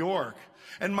Albany, New York.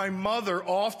 And my mother,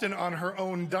 often on her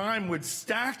own dime, would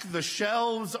stack the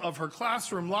shelves of her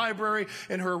classroom library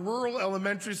in her rural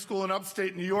elementary school in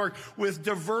upstate New York with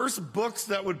diverse books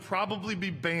that would probably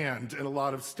be banned in a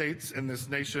lot of states in this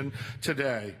nation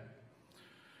today.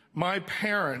 My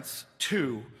parents,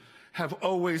 too, have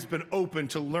always been open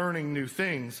to learning new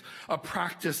things, a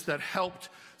practice that helped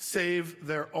save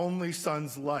their only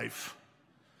son's life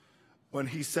when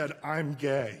he said, "I'm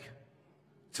gay,"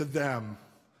 to them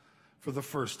for the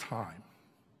first time.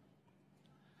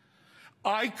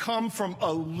 I come from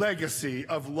a legacy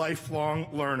of lifelong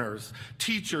learners,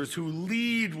 teachers who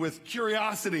lead with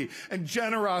curiosity and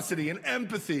generosity and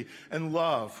empathy and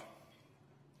love.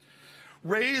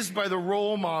 Raised by the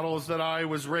role models that I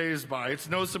was raised by, it's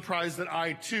no surprise that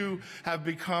I, too, have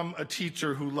become a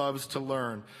teacher who loves to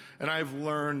learn. And I've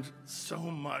learned so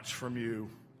much from you.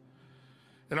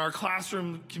 In our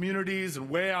classroom communities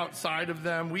and way outside of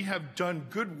them, we have done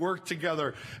good work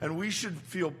together, and we should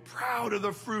feel proud of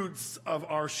the fruits of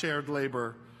our shared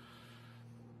labor.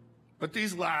 But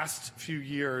these last few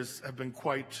years have been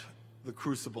quite the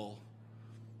crucible.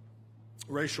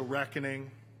 Racial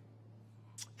reckoning,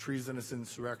 treasonous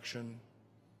insurrection,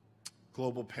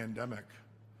 global pandemic.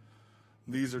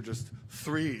 These are just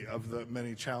three of the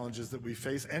many challenges that we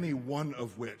face, any one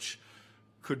of which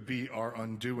could be our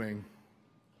undoing.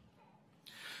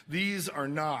 These are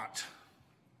not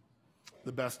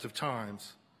the best of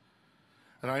times.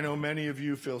 And I know many of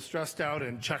you feel stressed out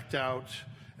and checked out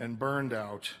and burned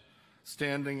out,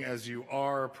 standing as you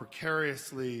are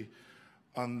precariously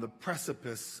on the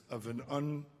precipice of an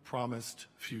unpromised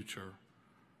future.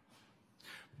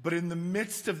 But in the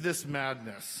midst of this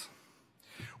madness,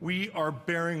 we are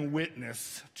bearing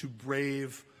witness to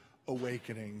brave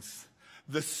awakenings,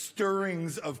 the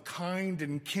stirrings of kind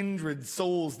and kindred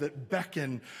souls that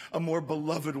beckon a more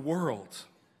beloved world.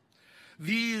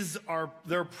 There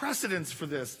are precedents for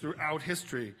this throughout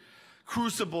history.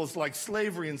 Crucibles like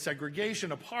slavery and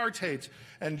segregation, apartheid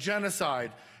and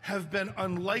genocide have been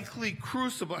unlikely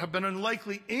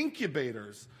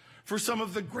incubators for some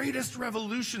of the greatest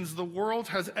revolutions the world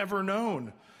has ever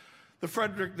known.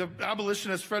 The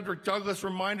abolitionist Frederick Douglass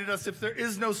reminded us, if there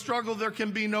is no struggle, there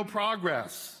can be no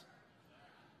progress.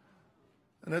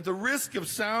 And at the risk of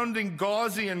sounding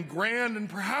gauzy and grand and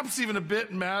perhaps even a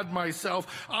bit mad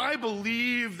myself, I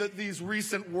believe that these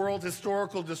recent world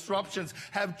historical disruptions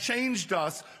have changed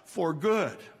us for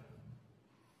good.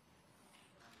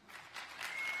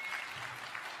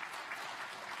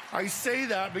 I say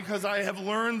that because I have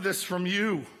learned this from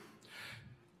you,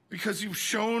 because you've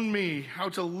shown me how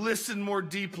to listen more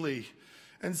deeply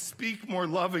and speak more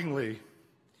lovingly.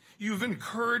 You've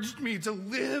encouraged me to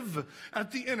live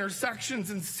at the intersections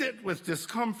and sit with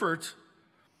discomfort.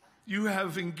 You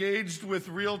have engaged with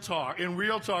real talk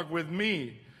with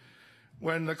me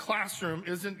when the classroom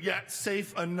isn't yet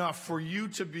safe enough for you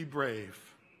to be brave.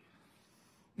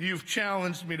 You've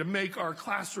challenged me to make our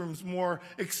classrooms more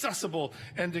accessible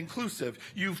and inclusive.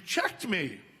 You've checked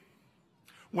me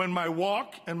when my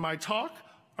walk and my talk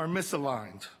are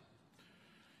misaligned.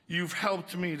 You've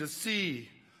helped me to see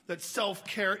that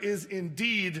self-care is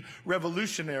indeed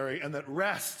revolutionary and that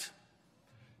rest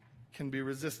can be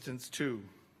resistance too.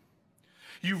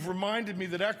 You've reminded me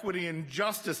that equity and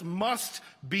justice must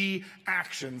be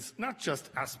actions, not just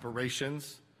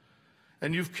aspirations.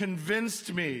 And you've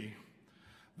convinced me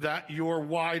that your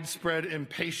widespread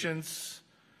impatience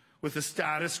with the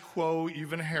status quo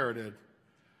you've inherited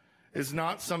is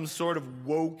not some sort of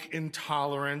woke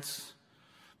intolerance,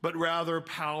 but rather a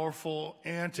powerful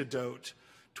antidote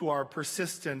to our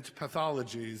persistent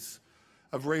pathologies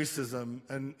of racism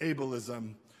and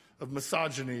ableism, of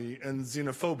misogyny and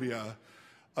xenophobia,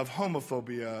 of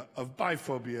homophobia, of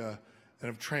biphobia, and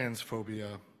of transphobia.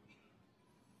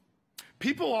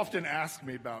 People often ask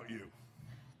me about you.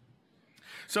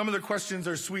 Some of the questions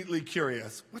are sweetly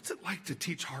curious. What's it like to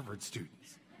teach Harvard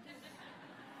students?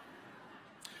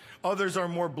 Others are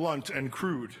more blunt and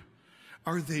crude.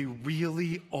 Are they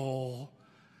really all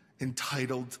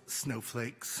entitled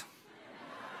snowflakes?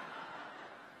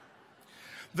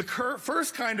 The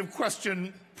first kind of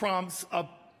question prompts a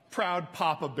proud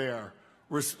Papa Bear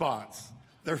response.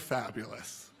 They're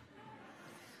fabulous.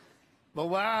 The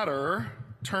latter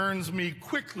turns me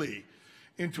quickly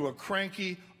into a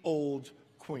cranky old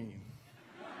queen.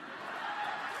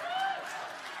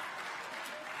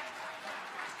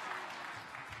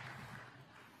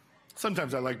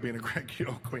 Sometimes I like being a cranky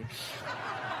old queen.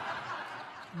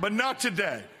 But not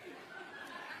today.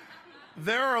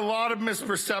 There are a lot of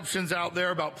misperceptions out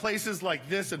there about places like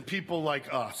this and people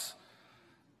like us.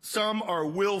 Some are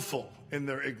willful in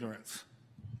their ignorance,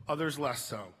 others less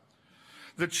so.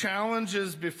 The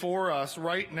challenges before us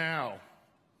right now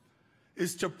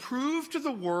is to prove to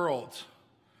the world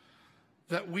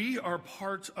that we are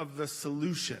part of the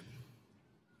solution,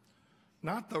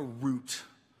 not the root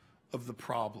of the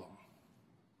problem.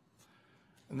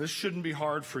 And this shouldn't be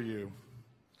hard for you.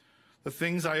 The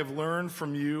things I have learned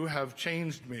from you have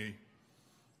changed me.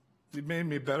 They've made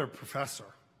me a better professor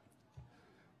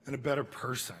and a better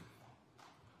person.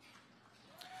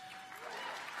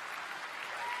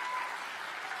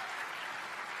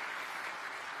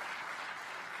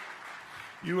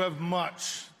 You have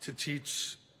much to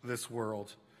teach this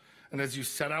world. And as you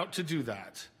set out to do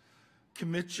that,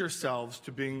 commit yourselves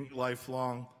to being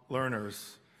lifelong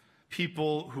learners,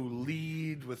 people who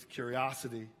lead with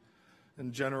curiosity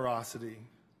and generosity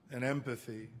and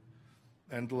empathy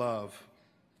and love.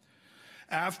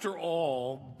 After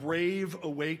all, brave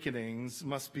awakenings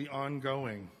must be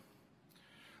ongoing.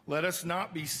 Let us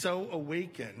not be so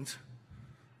awakened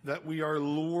that we are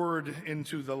lured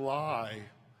into the lie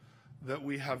that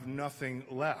we have nothing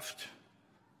left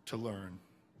to learn.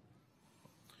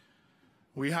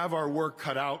 We have our work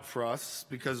cut out for us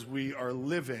because we are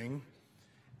living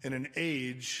in an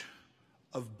age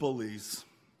of bullies.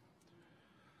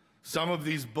 Some of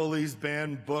these bullies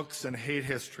ban books and hate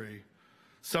history.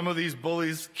 Some of these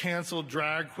bullies cancel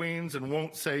drag queens and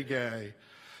won't say gay.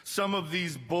 Some of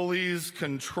these bullies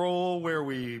control where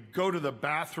we go to the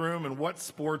bathroom and what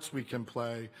sports we can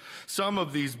play. Some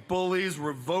of these bullies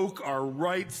revoke our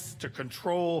rights to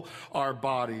control our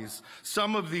bodies.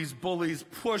 Some of these bullies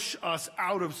push us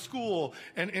out of school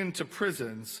and into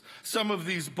prisons. Some of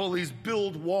these bullies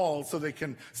build walls so they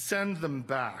can send them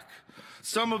back.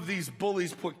 Some of these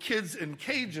bullies put kids in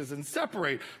cages and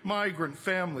separate migrant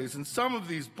families. And some of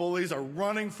these bullies are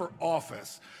running for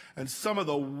office. And some of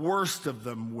the worst of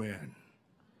them win.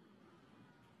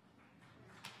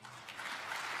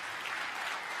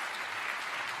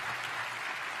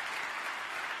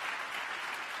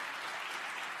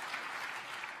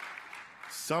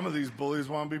 Some of these bullies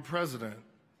want to be president,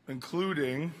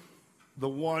 including the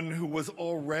one who was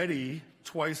already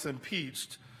twice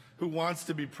impeached, who wants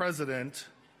to be president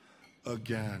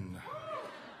again.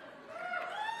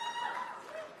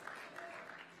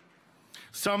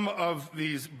 Some of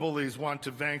these bullies want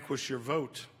to vanquish your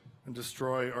vote and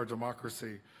destroy our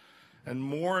democracy. And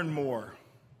more,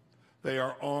 they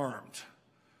are armed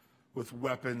with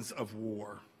weapons of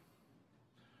war.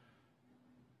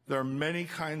 There are many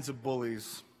kinds of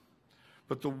bullies,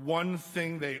 but the one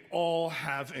thing they all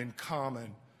have in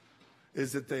common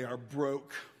is that they are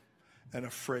broke and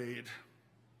afraid.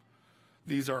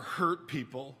 These are hurt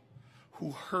people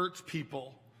who hurt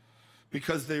people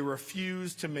because they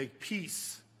refuse to make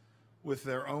peace with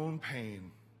their own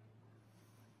pain.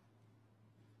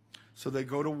 So they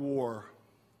go to war,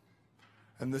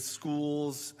 and the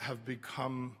schools have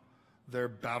become their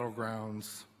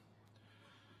battlegrounds.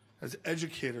 As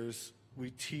educators,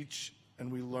 we teach and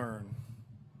we learn.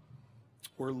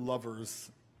 We're lovers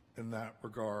in that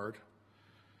regard.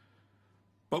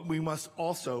 But we must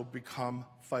also become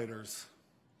fighters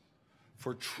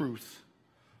for truth,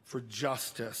 for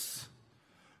justice,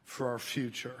 for our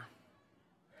future.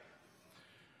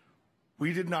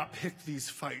 We did not pick these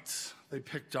fights, they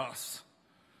picked us.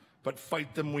 But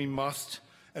fight them we must,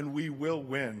 and we will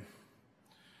win,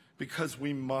 because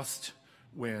we must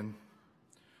win.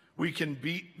 We can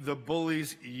beat the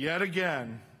bullies yet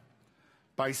again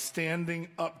by standing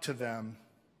up to them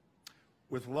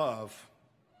with love.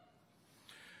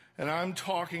 And I'm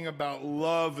talking about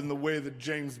love in the way that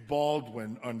James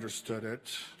Baldwin understood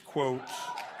it. Quote,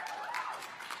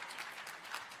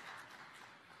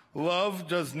 "Love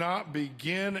does not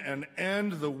begin and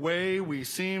end the way we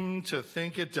seem to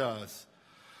think it does.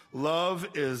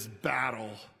 Love is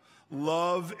battle.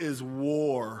 Love is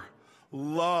war.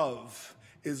 Love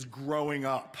is growing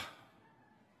up."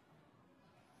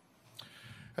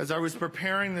 As I was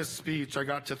preparing this speech, I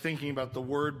got to thinking about the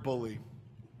word bully.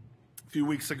 A few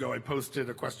weeks ago, I posted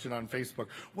a question on Facebook.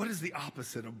 What is the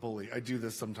opposite of bully? I do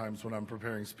this sometimes when I'm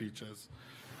preparing speeches.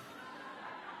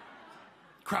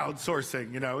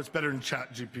 Crowdsourcing, it's better than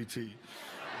ChatGPT.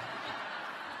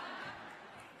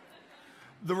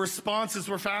 The responses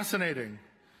were fascinating.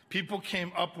 People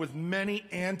came up with many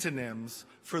antonyms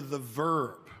for the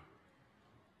verb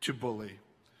to bully,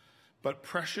 but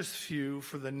precious few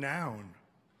for the noun,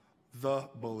 the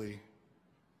bully.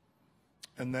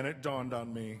 And then it dawned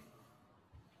on me,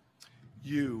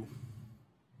 you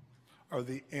are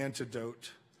the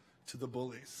antidote to the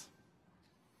bullies.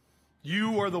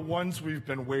 You are the ones we've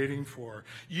been waiting for.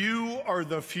 You are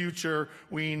the future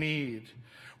we need.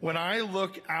 When I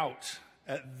look out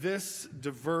at this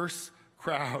diverse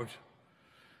crowd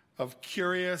of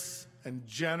curious and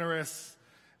generous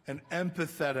and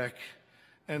empathetic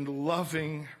and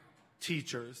loving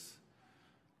teachers,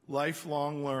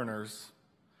 lifelong learners,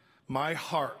 my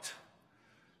heart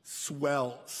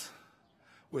swells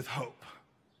with hope.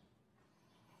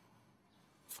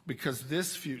 Because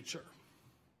this future,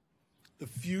 the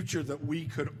future that we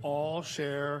could all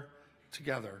share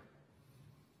together,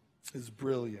 is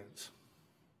brilliant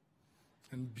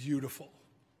and beautiful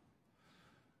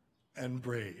and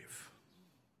brave.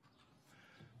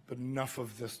 But enough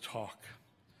of this talk.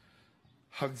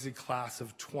 Hugsy class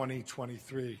of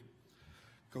 2023,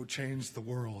 go change the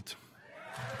world.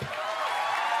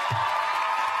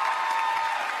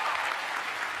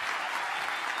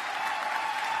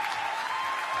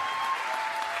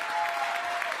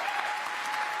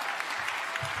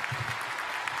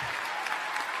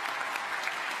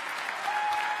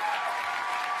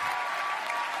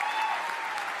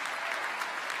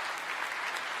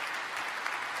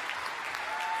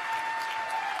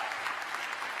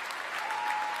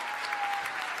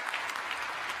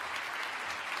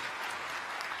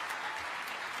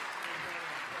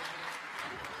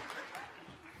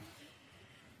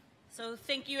 So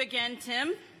thank you again, Tim.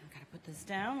 I've got to put this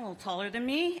down, a little taller than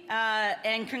me.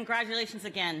 And congratulations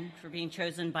again for being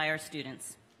chosen by our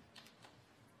students.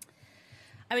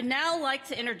 I would now like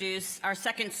to introduce our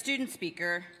second student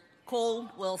speaker, Cole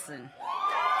Wilson.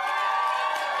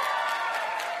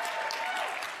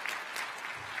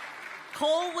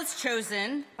 Cole was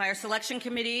chosen by our selection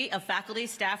committee of faculty,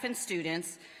 staff, and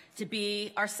students to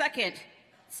be our second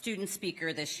student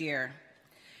speaker this year.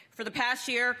 For the past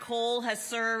year, Cole has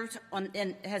served on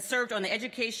the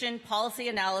Education Policy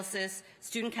Analysis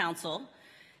Student Council,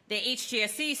 the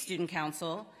HGSE Student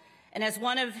Council, and as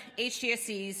one of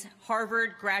HGSE's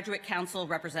Harvard Graduate Council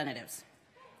representatives.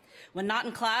 When not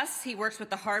in class, he works with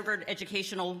the Harvard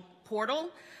Educational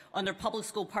Portal on their public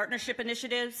school partnership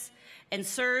initiatives and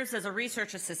serves as a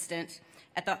research assistant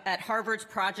at Harvard's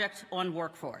Project on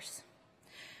Workforce.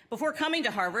 Before coming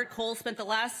to Harvard, Cole spent the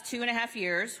last 2.5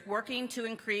 years working to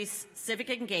increase civic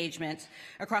engagement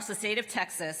across the state of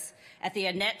Texas at the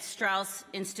Annette Strauss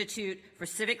Institute for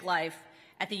Civic Life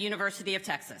at the University of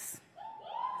Texas.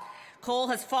 Cole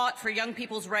has fought for young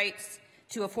people's rights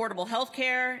to affordable health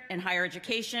care and higher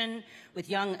education with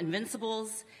Young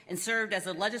Invincibles and served as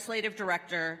a legislative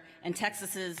director in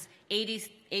Texas's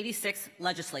 86th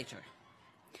legislature.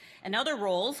 In other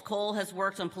roles, Cole has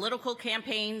worked on political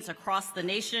campaigns across the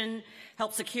nation,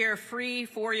 helped secure free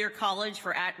four-year college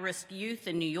for at-risk youth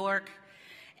in New York,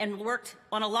 and worked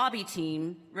on a lobby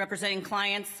team representing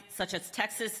clients such as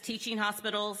Texas Teaching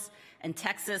Hospitals and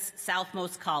Texas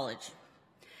Southmost College.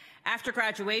 After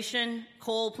graduation,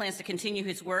 Cole plans to continue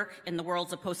his work in the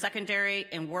worlds of post-secondary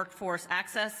and workforce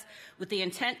access with the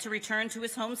intent to return to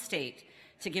his home state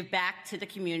to give back to the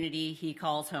community he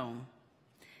calls home.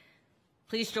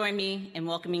 Please join me in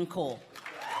welcoming Cole.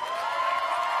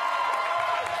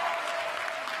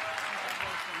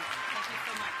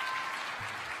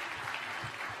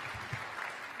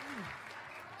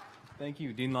 Thank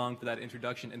you, Dean Long, for that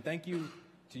introduction, and thank you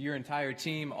to your entire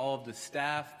team, all of the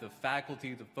staff, the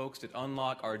faculty, the folks that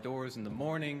unlock our doors in the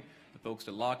morning, the folks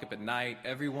that lock up at night,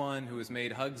 everyone who has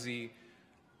made HGSE,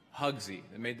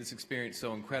 that made this experience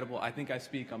so incredible. I think I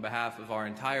speak on behalf of our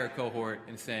entire cohort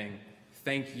in saying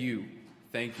thank you,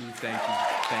 thank you, thank you,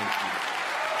 thank you.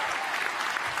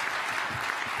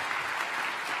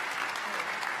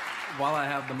 While I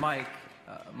have the mic,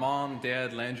 Mom,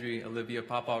 Dad, Landry, Olivia,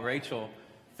 Papa, Rachel,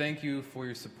 thank you for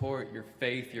your support, your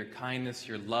faith, your kindness,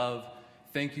 your love.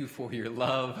 Thank you for your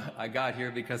love. I got here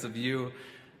because of you,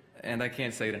 and I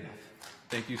can't say it enough.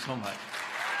 Thank you so much.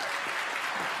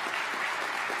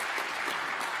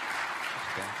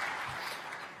 Okay.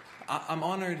 I'm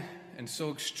honored and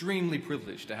so extremely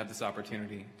privileged to have this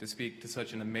opportunity to speak to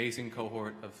such an amazing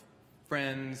cohort of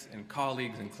friends and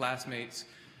colleagues and classmates.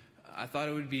 I thought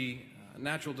it would be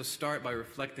natural to start by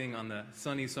reflecting on the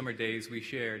sunny summer days we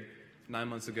shared 9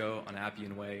 months ago on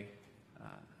Appian Way.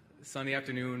 Sunny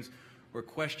afternoons where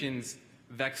questions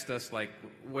vexed us like,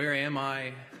 where am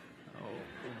I? Oh,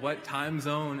 what time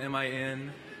zone am I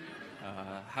in?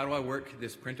 How do I work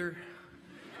this printer?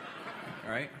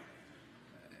 All right?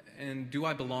 And do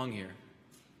I belong here?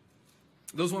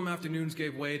 Those warm afternoons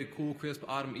gave way to cool, crisp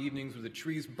autumn evenings where the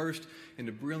trees burst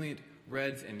into brilliant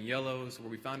reds and yellows, where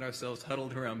we found ourselves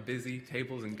huddled around busy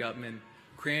tables in Gutman,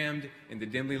 crammed into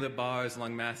dimly lit bars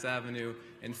along Mass Avenue,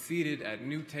 and seated at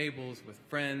new tables with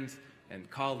friends and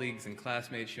colleagues and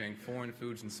classmates sharing foreign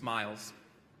foods and smiles.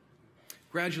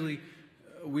 Gradually,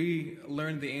 we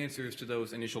learned the answers to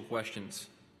those initial questions.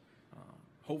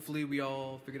 Hopefully we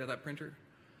all figured out that printer.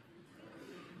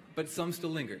 But some still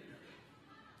lingered.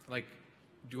 Like,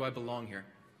 do I belong here?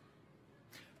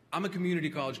 I'm a community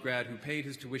college grad who paid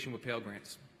his tuition with Pell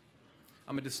Grants.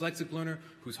 I'm a dyslexic learner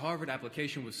whose Harvard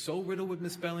application was so riddled with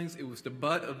misspellings, it was the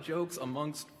butt of jokes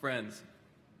amongst friends.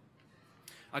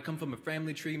 I come from a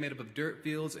family tree made up of dirt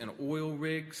fields and oil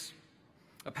rigs,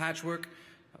 a patchwork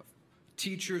of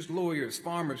teachers, lawyers,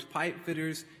 farmers, pipe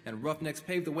fitters, and roughnecks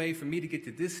paved the way for me to get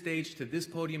to this stage, to this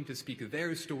podium, to speak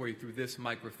their story through this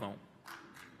microphone.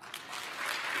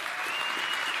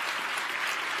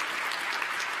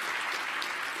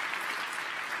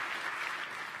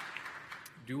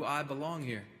 Do I belong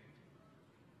here?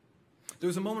 There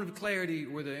was a moment of clarity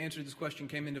where the answer to this question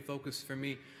came into focus for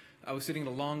me. I was sitting at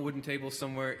a long wooden table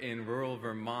somewhere in rural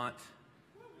Vermont.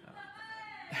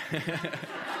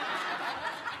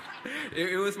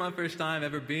 It was my first time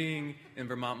ever being in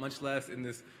Vermont, much less in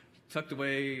this tucked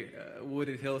away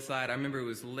wooded hillside. I remember it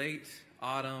was late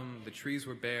autumn, the trees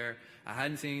were bare. I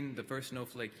hadn't seen the first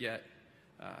snowflake yet.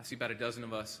 I see about a dozen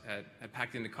of us had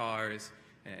packed into cars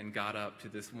and got up to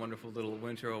this wonderful little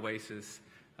winter oasis.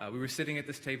 We were sitting at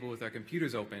this table with our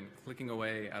computers open, clicking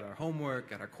away at our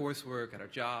homework, at our coursework, at our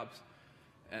jobs.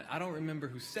 And I don't remember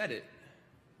who said it,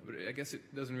 but I guess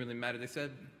it doesn't really matter. They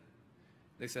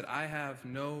said, I have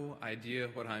no idea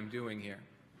what I'm doing here.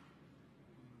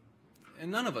 And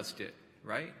none of us did,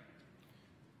 right?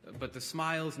 But the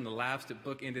smiles and the laughs that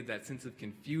bookended that sense of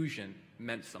confusion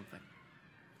meant something.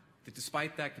 That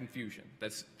despite that confusion,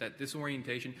 that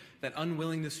disorientation, that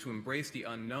unwillingness to embrace the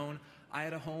unknown, I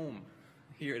had a home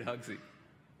here at HGSE.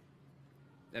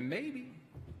 And maybe,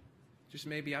 just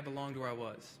maybe, I belonged where I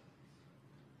was.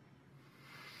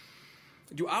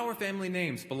 Do our family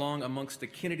names belong amongst the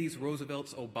Kennedys,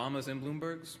 Roosevelts, Obamas, and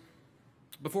Bloombergs?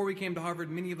 Before we came to Harvard,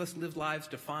 many of us lived lives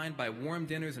defined by warm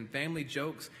dinners and family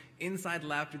jokes, inside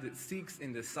laughter that seeks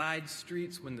into side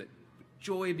streets when the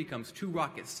joy becomes too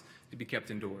raucous to be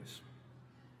kept indoors.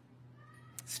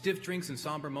 Stiff drinks and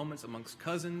somber moments amongst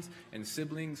cousins and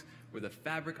siblings were the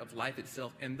fabric of life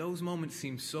itself, and those moments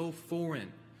seem so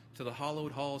foreign to the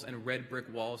hollowed halls and red brick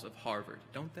walls of Harvard,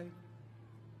 don't they?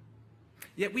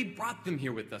 Yet we brought them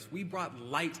here with us. We brought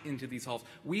light into these halls.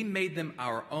 We made them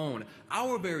our own.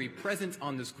 Our very presence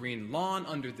on this green lawn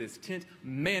under this tent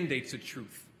mandates a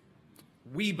truth.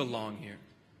 We belong here.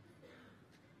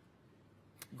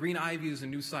 Green ivy is a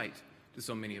new sight to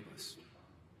so many of us.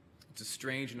 It's a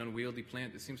strange and unwieldy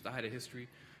plant that seems to hide a history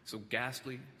so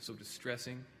ghastly, so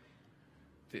distressing,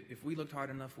 that if we looked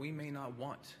hard enough, we may not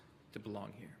want to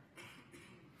belong here.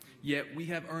 Yet we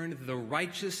have earned the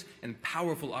righteous and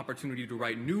powerful opportunity to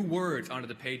write new words onto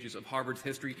the pages of Harvard's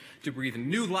history, to breathe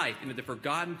new life into the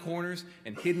forgotten corners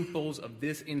and hidden folds of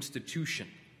this institution.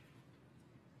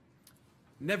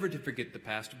 Never to forget the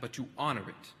past, but to honor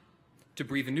it, to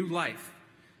breathe a new life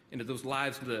into those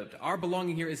lives lived. Our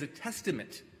belonging here is a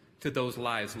testament to those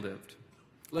lives lived.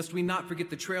 Lest we not forget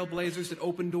the trailblazers that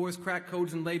opened doors, cracked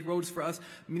codes, and laid roads for us,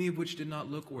 many of which did not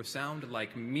look or sound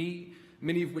like me,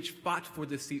 many of which fought for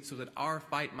this seat so that our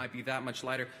fight might be that much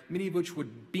lighter, many of which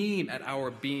would beam at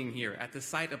our being here, at the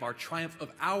sight of our triumph,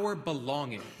 of our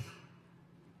belonging.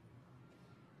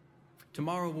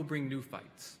 Tomorrow will bring new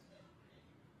fights,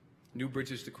 new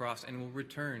bridges to cross, and will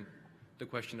return the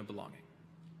question of belonging.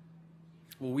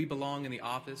 Will we belong in the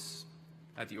office,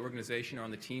 at the organization, or on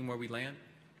the team where we land?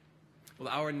 Will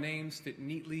our names fit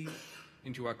neatly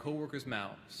into our coworkers'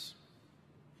 mouths?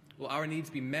 Will our needs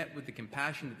be met with the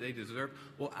compassion that they deserve?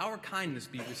 Will our kindness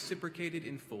be reciprocated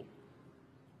in full?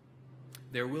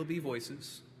 There will be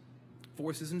voices,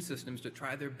 forces, and systems that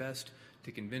try their best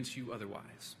to convince you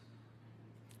otherwise.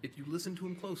 If you listen to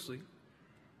them closely,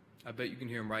 I bet you can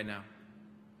hear them right now.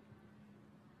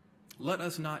 Let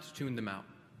us not tune them out.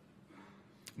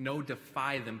 No,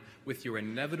 defy them with your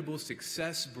inevitable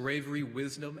success, bravery,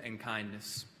 wisdom, and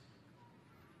kindness.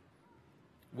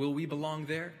 Will we belong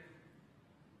there?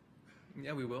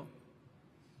 Yeah, we will.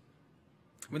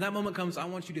 When that moment comes, I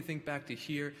want you to think back to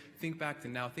here, think back to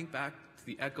now, think back to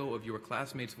the echo of your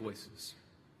classmates' voices.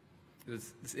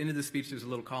 This end of the speech, there's a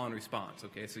little call and response,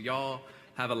 okay? So y'all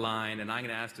have a line, and I'm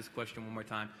going to ask this question one more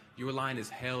time. Your line is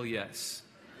hell yes.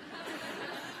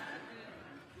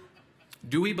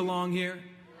 Do we belong here?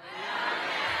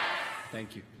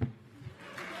 Thank you.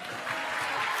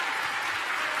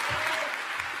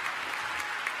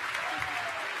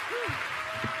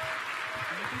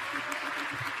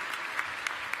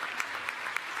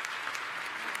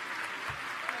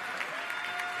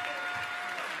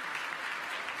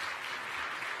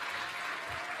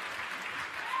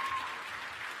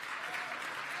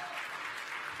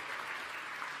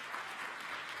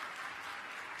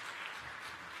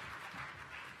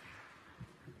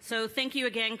 So thank you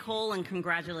again, Cole, and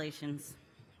congratulations.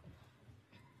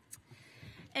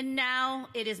 And now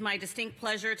it is my distinct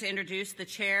pleasure to introduce the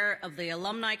chair of the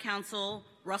Alumni Council,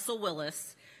 Russell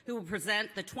Willis, who will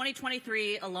present the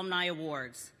 2023 Alumni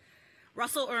Awards.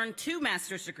 Russell earned 2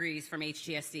 master's degrees from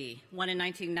HGSE, one in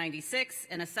 1996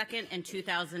 and a second in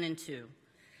 2002.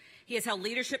 He has held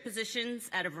leadership positions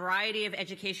at a variety of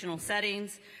educational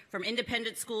settings, from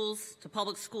independent schools to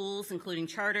public schools, including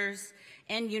charters,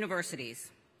 and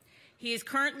universities. He is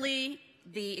currently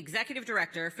the executive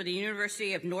director for the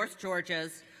University of North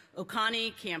Georgia's Oconee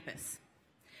campus.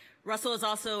 Russell is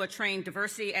also a trained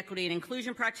diversity, equity, and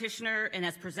inclusion practitioner and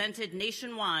has presented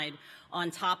nationwide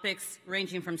on topics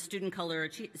ranging from student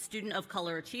of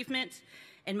color achievement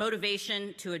and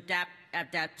motivation to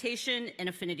adaptation and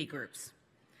affinity groups.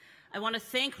 I want to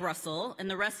thank Russell and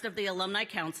the rest of the Alumni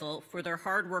Council for their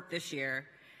hard work this year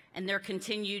and their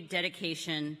continued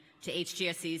dedication to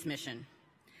HGSE's mission.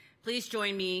 Please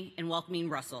join me in welcoming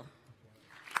Russell.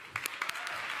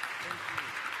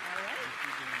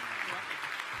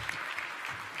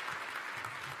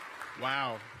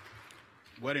 Wow,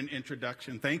 what an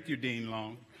introduction. Thank you, Dean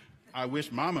Long. I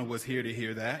wish Mama was here to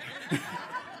hear that.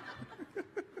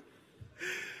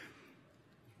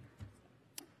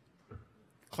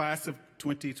 Class of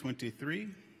 2023,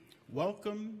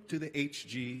 welcome to the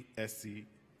HGSE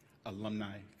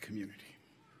alumni community.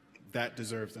 That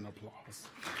deserves an applause.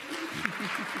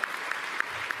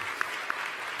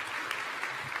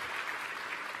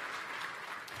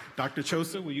 Dr.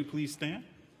 Chosa, will you please stand?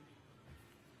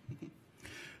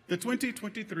 The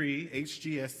 2023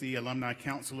 HGSE Alumni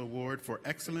Council Award for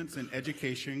Excellence in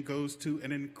Education goes to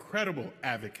an incredible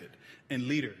advocate and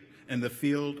leader in the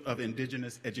field of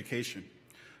Indigenous education,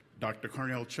 Dr.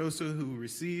 Cornell Chosa, who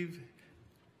received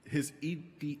his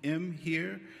EDM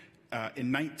here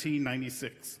in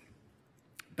 1996.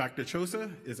 Dr.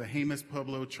 Chosa is a Jemez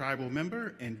Pueblo tribal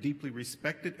member and deeply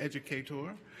respected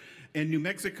educator in New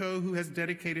Mexico who has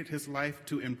dedicated his life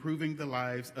to improving the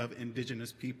lives of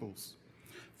indigenous peoples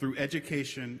through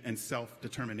education and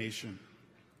self-determination.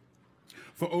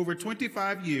 For over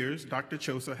 25 years, Dr.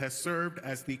 Chosa has served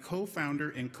as the co-founder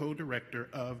and co-director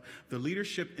of the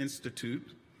Leadership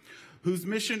Institute, whose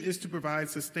mission is to provide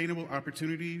sustainable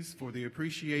opportunities for the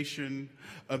appreciation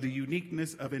of the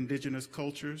uniqueness of Indigenous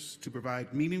cultures, to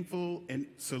provide meaningful and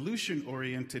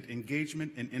solution-oriented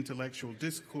engagement and intellectual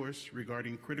discourse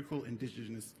regarding critical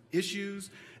Indigenous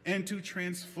issues, and to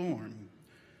transform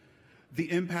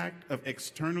the impact of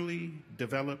externally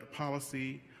developed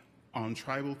policy on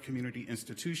tribal community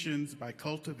institutions by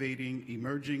cultivating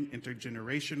emerging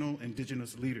intergenerational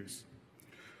Indigenous leaders.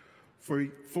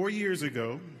 4 years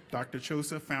ago, Dr.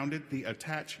 Chosa founded the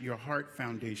Attach Your Heart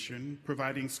Foundation,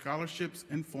 providing scholarships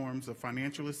and forms of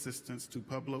financial assistance to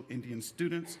Pueblo Indian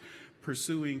students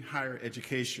pursuing higher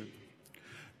education.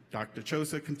 Dr.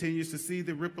 Chosa continues to see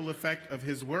the ripple effect of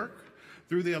his work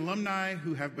through the alumni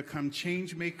who have become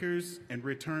change makers and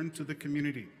returned to the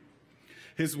community.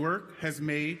 His work has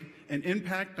made an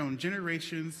impact on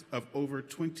generations of over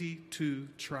 22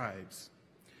 tribes.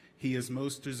 He is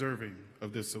most deserving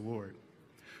of this award.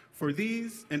 For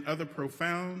these and other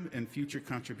profound and future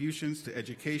contributions to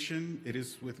education, it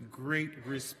is with great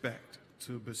respect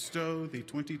to bestow the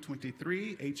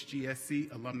 2023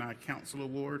 HGSE Alumni Council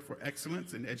Award for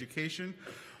Excellence in Education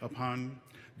upon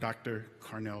Dr.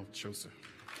 Carnell Chosa.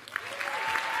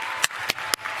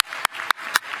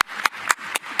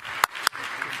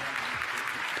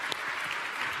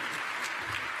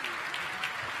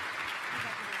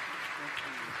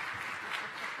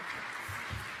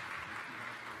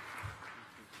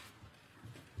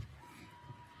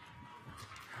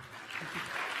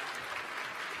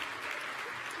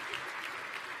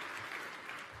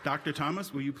 Dr.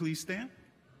 Thomas, will you please stand?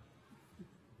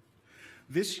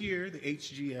 This year, the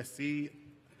HGSE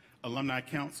Alumni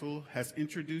Council has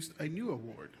introduced a new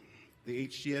award, the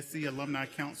HGSE Alumni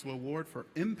Council Award for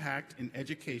Impact in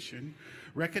Education,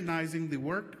 recognizing the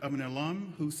work of an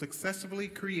alum who successfully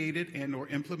created and/or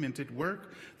implemented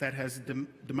work that has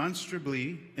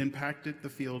demonstrably impacted the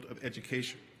field of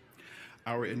education.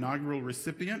 Our inaugural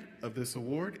recipient of this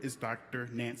award is Dr.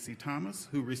 Nancy Thomas,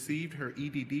 who received her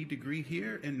EDD degree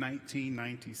here in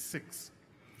 1996.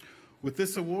 With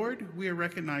this award, we are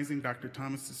recognizing Dr.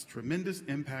 Thomas's tremendous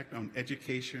impact on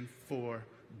education for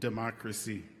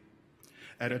democracy.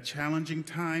 At a challenging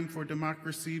time for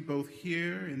democracy, both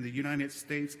here in the United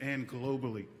States and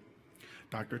globally,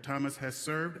 Dr. Thomas has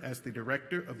served as the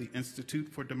director of the Institute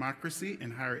for Democracy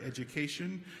and Higher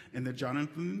Education in the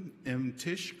Jonathan M.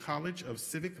 Tisch College of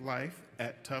Civic Life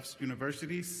at Tufts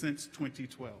University since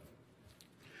 2012.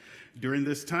 During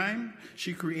this time,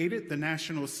 she created the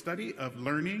National Study of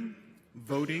Learning,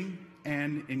 Voting,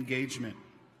 and Engagement.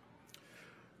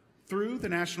 Through the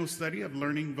National Study of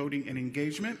Learning, Voting, and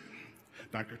Engagement,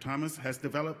 Dr. Thomas has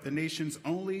developed the nation's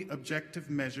only objective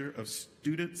measure of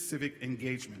student civic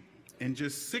engagement. In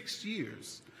just 6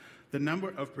 years, the number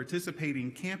of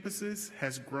participating campuses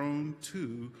has grown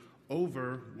to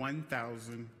over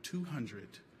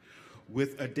 1,200,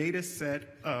 with a data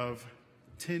set of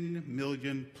 10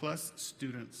 million plus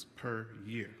students per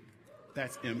year.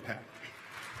 That's impact.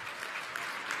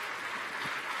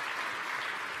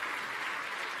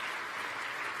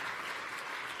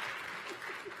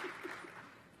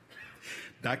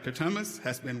 Dr. Thomas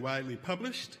has been widely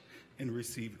published and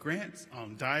received grants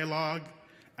on dialogue,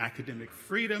 academic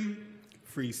freedom,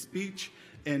 free speech,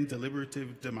 and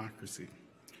deliberative democracy.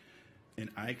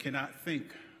 And I cannot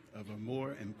think of a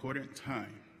more important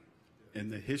time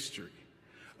in the history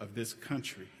of this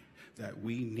country that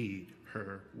we need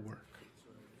her work.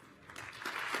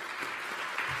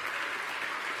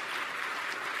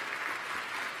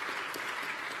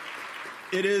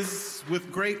 It is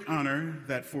with great honor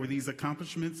that for these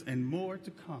accomplishments and more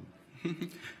to come,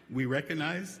 we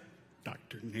recognize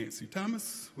Dr. Nancy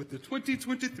Thomas with the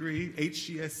 2023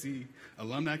 HGSE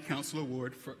Alumni Council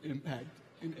Award for Impact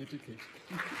in Education.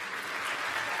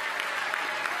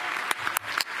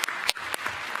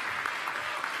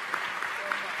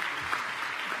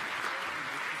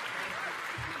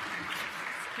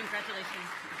 Congratulations.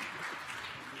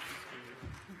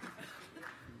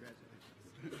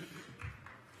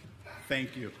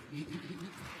 Thank you.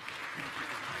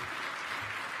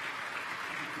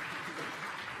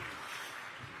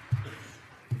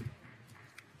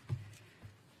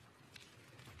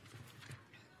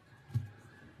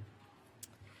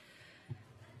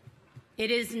 It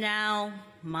is now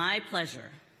my pleasure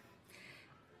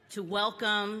to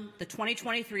welcome the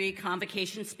 2023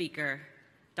 Convocation speaker,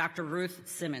 Dr. Ruth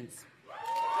Simmons.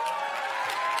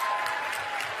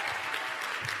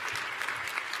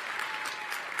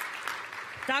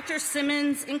 Dr.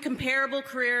 Simmons' incomparable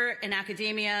career in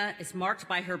academia is marked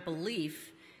by her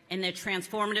belief in the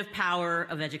transformative power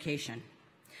of education.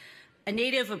 A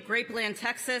native of Grapeland,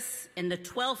 Texas, and the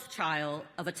 12th child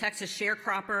of a Texas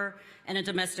sharecropper and a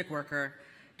domestic worker,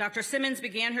 Dr. Simmons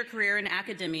began her career in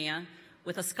academia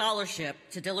with a scholarship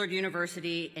to Dillard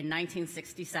University in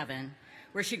 1967,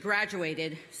 where she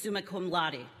graduated summa cum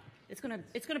laude. It's gonna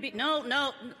be,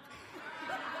 no.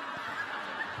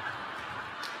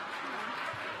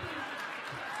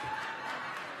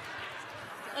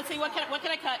 Let's see, what can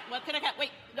I cut? What can I cut?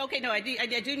 Wait, okay, no, I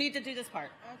do need to do this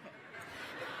part. Okay.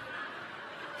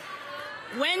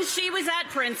 When she was at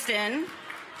Princeton,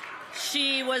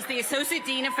 she was the Associate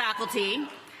Dean of Faculty,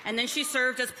 and then she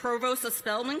served as Provost of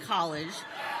Spelman College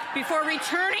before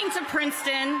returning to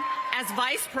Princeton as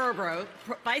Vice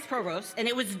Provost, and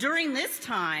it was during this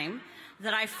time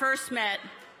that I first met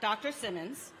Dr.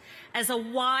 Simmons as a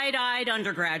wide-eyed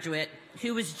undergraduate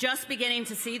who was just beginning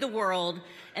to see the world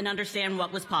and understand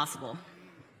what was possible.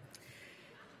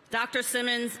 Dr.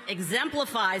 Simmons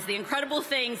exemplifies the incredible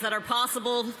things that are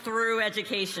possible through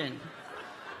education.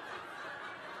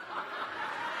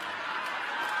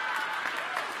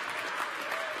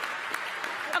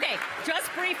 Okay, just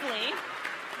briefly,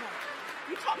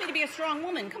 you taught me to be a strong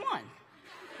woman, come on.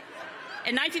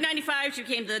 In 1995, she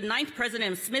became the 9th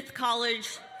president of Smith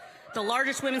College, the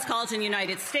largest women's college in the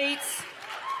United States.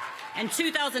 In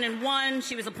 2001,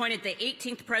 she was appointed the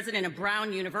 18th president of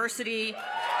Brown University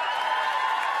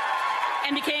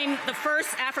and became the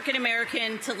first African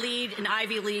American to lead an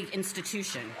Ivy League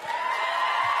institution.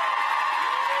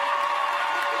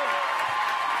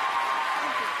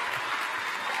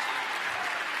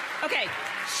 Okay,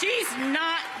 she's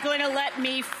not going to let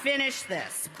me finish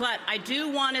this, but I do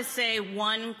want to say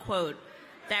one quote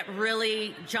that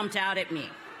really jumped out at me.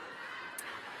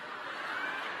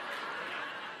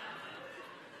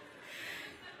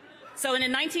 So in a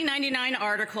 1999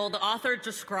 article, the author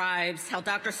describes how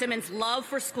Dr. Simmons' love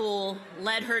for school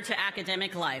led her to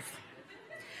academic life.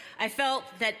 I felt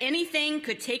that anything that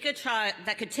could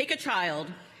take a child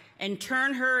and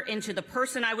turn her into the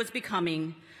person I was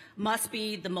becoming must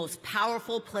be the most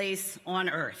powerful place on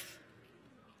earth.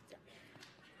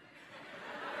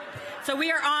 So we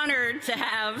are honored to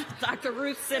have Dr.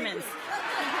 Ruth Simmons.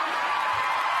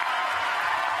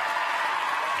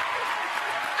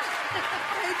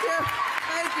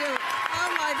 Thank you. Oh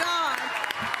my God.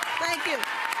 Thank you.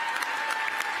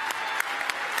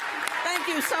 Thank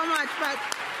you so much, but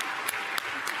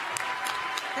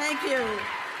thank you.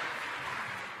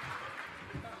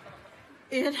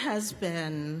 It has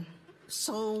been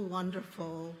so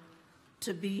wonderful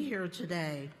to be here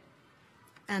today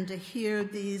and to hear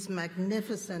these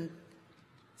magnificent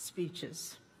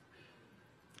speeches.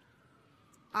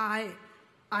 I've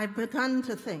begun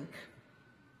to think,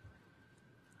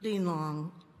 Dean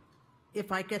Long,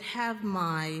 if I could have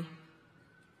my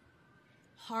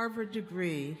Harvard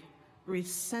degree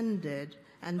rescinded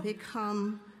and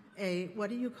become a, what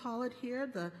do you call it here?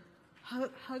 The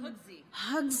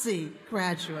HGSE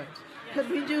graduate. Yes. Could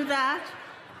we do that?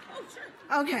 Oh,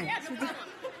 sure. Okay. Yeah, no problem.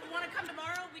 You want to come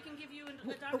tomorrow? We can give you a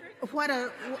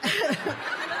doctorate.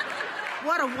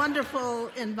 What a wonderful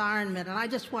environment. And I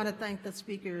just want to thank the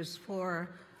speakers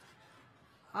for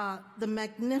the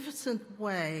magnificent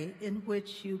way in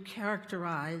which you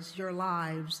characterize your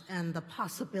lives and the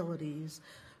possibilities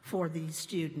for these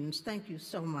students. Thank you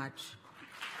so much.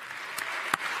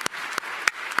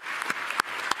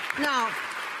 Now,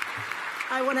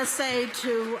 I want to say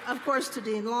to, of course, to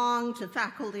Dean Long, to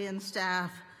faculty and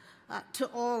staff, to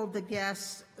all of the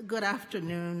guests, good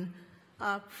afternoon.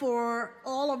 For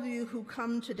all of you who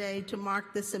come today to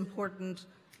mark this important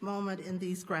moment in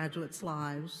these graduates'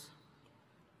 lives.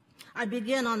 I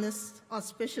begin on this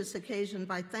auspicious occasion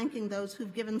by thanking those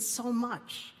who've given so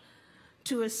much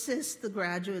to assist the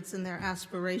graduates in their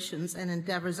aspirations and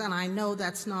endeavors, and I know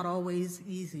that's not always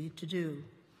easy to do.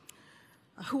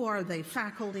 Who are they?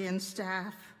 Faculty and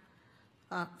staff,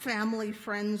 family,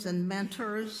 friends, and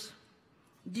mentors,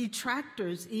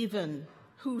 detractors even,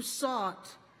 who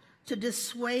sought to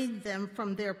dissuade them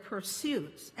from their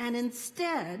pursuits and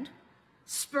instead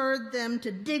spurred them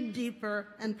to dig deeper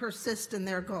and persist in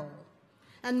their goal.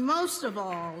 And most of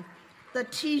all, the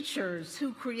teachers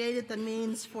who created the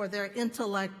means for their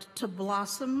intellect to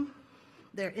blossom,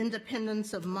 their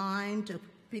independence of mind to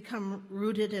become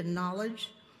rooted in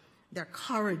knowledge, their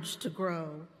courage to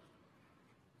grow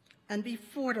and be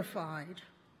fortified,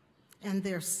 and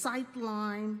their sight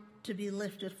line to be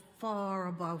lifted far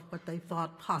above what they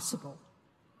thought possible.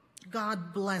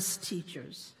 God bless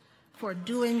teachers for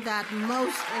doing that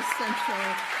most essential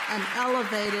and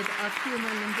elevated of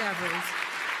human endeavors,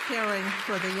 caring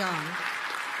for the young.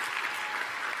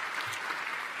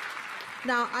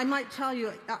 Now, I might tell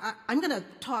you, I'm going to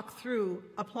talk through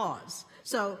applause.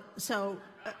 So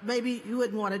maybe you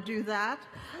wouldn't want to do that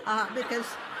because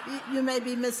you may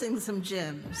be missing some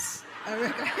gems.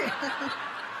 Okay.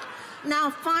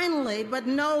 Now, finally, but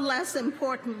no less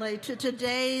importantly, to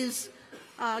today's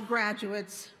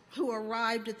graduates who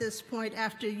arrived at this point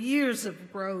after years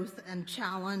of growth and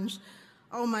challenge,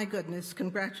 oh my goodness,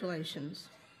 congratulations.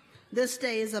 This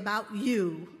day is about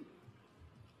you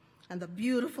and the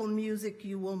beautiful music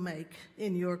you will make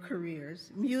in your careers.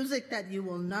 Music that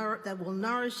will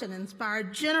nourish and inspire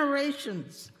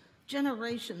generations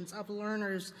of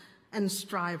learners and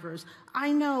strivers.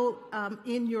 I know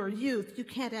in your youth, you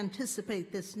can't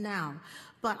anticipate this now,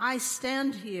 but I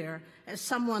stand here as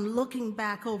someone looking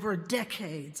back over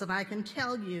decades, and I can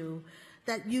tell you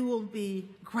that you will be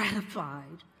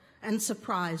gratified and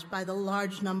surprised by the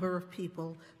large number of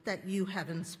people that you have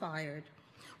inspired.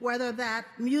 Whether that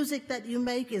music that you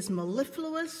make is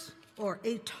mellifluous or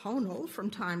atonal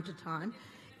from time to time,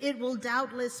 it will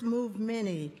doubtless move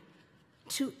many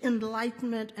to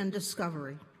enlightenment and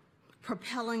discovery,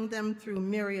 propelling them through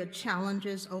myriad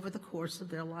challenges over the course of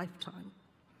their lifetime.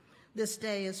 This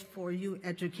day is for you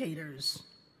educators,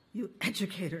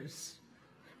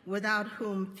 without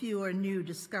whom fewer new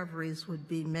discoveries would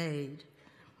be made.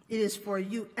 It is for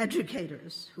you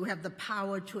educators who have the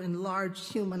power to enlarge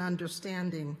human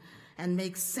understanding and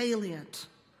make salient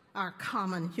our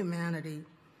common humanity.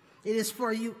 It is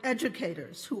for you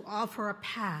educators who offer a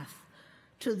path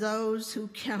to those who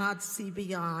cannot see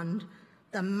beyond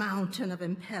the mountain of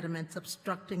impediments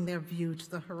obstructing their view to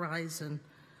the horizon.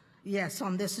 Yes,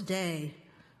 on this day,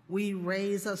 we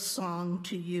raise a song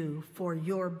to you for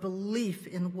your belief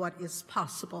in what is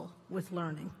possible with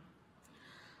learning.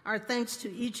 Our thanks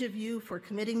to each of you for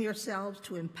committing yourselves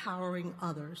to empowering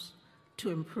others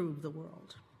to improve the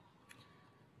world.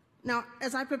 Now,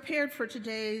 as I prepared for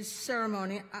today's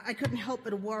ceremony, I couldn't help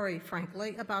but worry,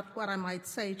 frankly, about what I might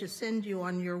say to send you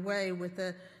on your way with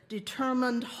a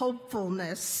determined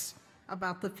hopefulness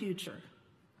about the future.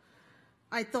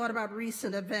 I thought about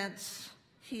recent events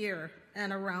here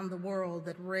and around the world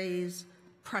that raise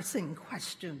pressing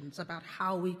questions about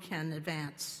how we can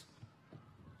advance.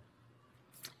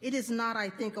 It is not, I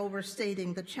think,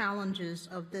 overstating the challenges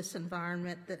of this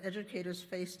environment that educators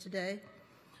face today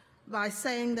by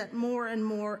saying that more and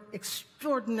more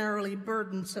extraordinarily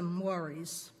burdensome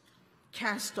worries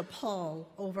cast a pall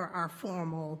over our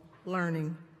formal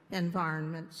learning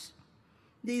environments.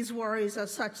 These worries are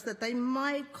such that they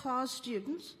might cause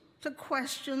students to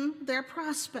question their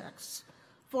prospects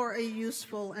for a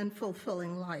useful and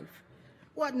fulfilling life.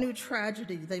 What new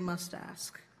tragedy, they must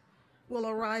ask, will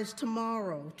arise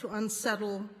tomorrow to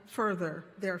unsettle further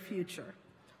their future?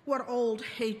 What old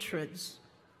hatreds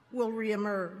will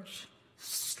reemerge,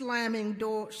 slamming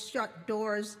shut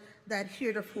doors that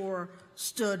heretofore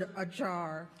stood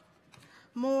ajar?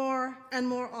 More and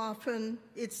more often,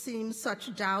 it seems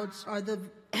such doubts are the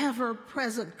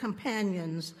ever-present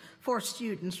companions for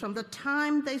students from the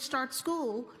time they start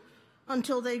school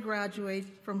until they graduate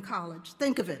from college.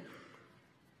 Think of it.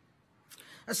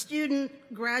 A student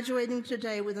graduating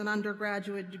today with an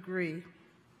undergraduate degree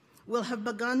will have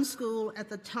begun school at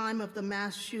the time of the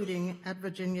mass shooting at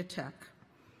Virginia Tech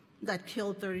that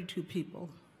killed 32 people.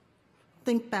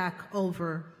 Think back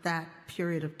over that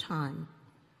period of time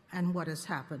and what has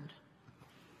happened.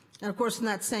 And of course, in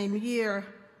that same year,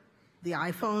 the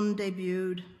iPhone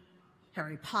debuted,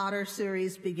 Harry Potter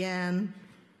series began,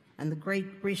 and the Great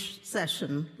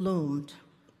Recession loomed.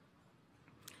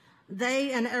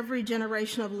 They and every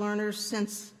generation of learners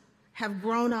since have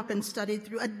grown up and studied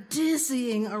through a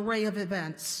dizzying array of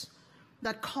events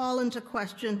that call into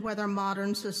question whether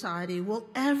modern society will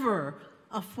ever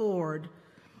afford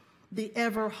the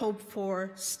ever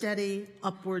hoped-for steady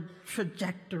upward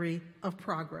trajectory of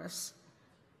progress.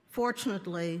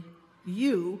 Fortunately,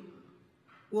 you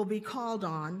will be called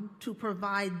on to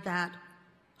provide that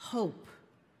hope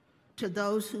to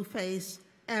those who face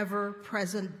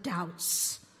ever-present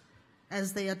doubts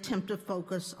as they attempt to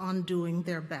focus on doing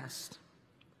their best.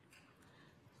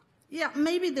 Yeah,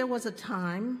 maybe there was a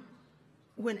time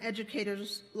when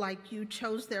educators like you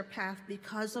chose their path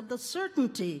because of the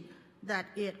certainty that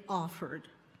it offered.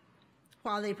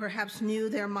 While they perhaps knew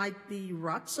there might be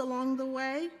ruts along the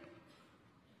way,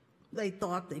 they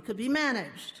thought they could be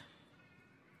managed.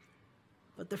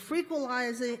 But the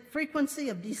frequency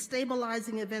of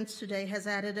destabilizing events today has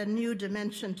added a new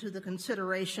dimension to the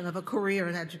consideration of a career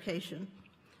in education.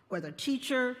 Whether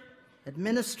teacher,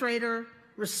 administrator,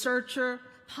 researcher,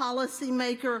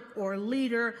 policymaker, or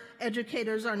leader,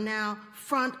 educators are now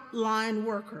frontline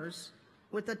workers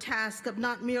with the task of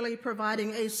not merely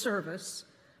providing a service,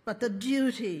 but the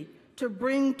duty to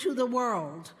bring to the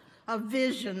world a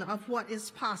vision of what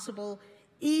is possible,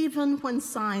 even when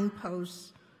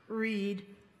signposts read,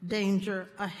 "Danger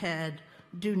ahead,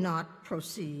 do not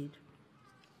proceed."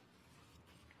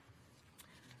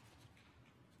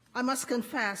 I must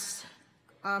confess,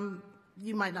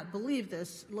 you might not believe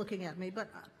this looking at me, but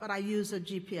I use a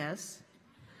GPS.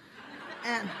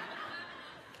 And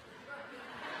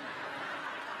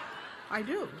I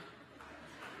do.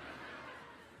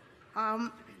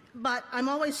 But I'm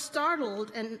always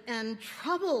startled and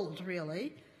troubled,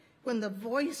 really, when the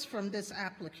voice from this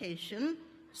application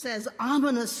says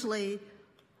ominously,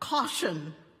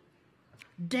 "Caution,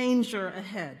 danger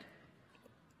ahead."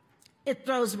 It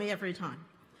throws me every time.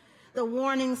 The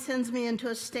warning sends me into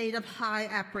a state of high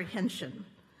apprehension.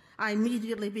 I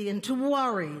immediately begin to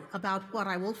worry about what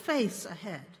I will face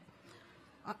ahead.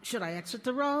 Should I exit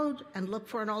the road and look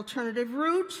for an alternative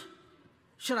route?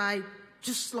 Should I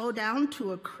just slow down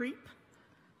to a creep?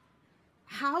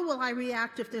 How will I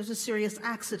react if there's a serious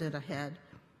accident ahead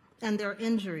and there are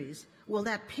injuries? Will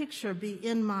that picture be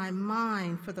in my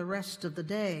mind for the rest of the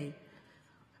day?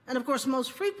 And of course,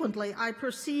 most frequently, I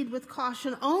proceed with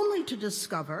caution only to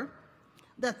discover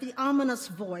that the ominous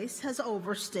voice has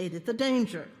overstated the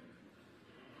danger.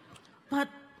 But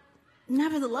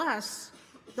nevertheless,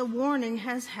 the warning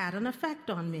has had an effect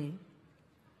on me.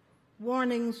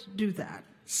 Warnings do that.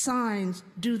 Signs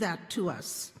do that to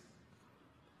us.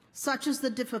 Such is the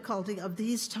difficulty of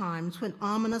these times when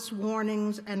ominous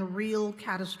warnings and real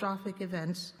catastrophic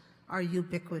events are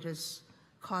ubiquitous,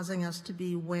 causing us to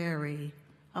be wary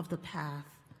of the path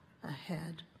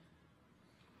ahead.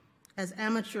 As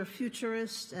amateur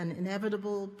futurists and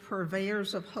inevitable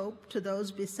purveyors of hope to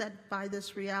those beset by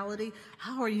this reality,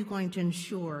 how are you going to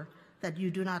ensure that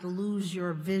you do not lose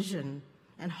your vision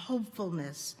and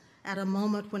hopefulness at a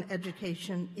moment when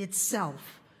education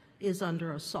itself is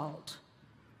under assault?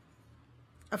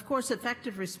 Of course,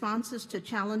 effective responses to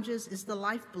challenges is the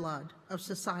lifeblood of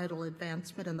societal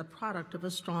advancement and the product of a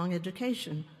strong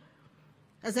education.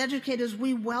 As educators,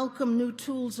 we welcome new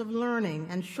tools of learning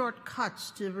and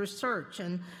shortcuts to research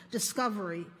and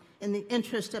discovery in the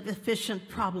interest of efficient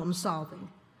problem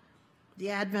solving.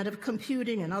 The advent of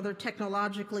computing and other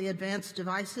technologically advanced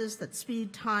devices that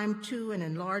speed time to and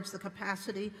enlarge the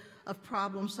capacity of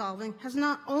problem solving has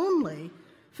not only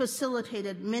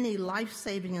facilitated many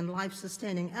life-saving and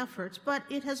life-sustaining efforts, but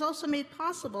it has also made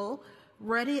possible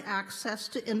ready access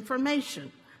to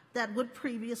information that would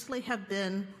previously have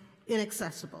been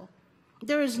inaccessible.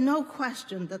 There is no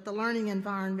question that the learning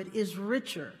environment is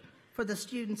richer for the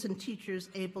students and teachers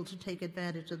able to take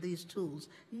advantage of these tools.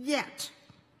 Yet,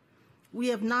 we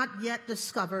have not yet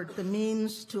discovered the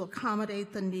means to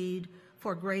accommodate the need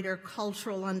for greater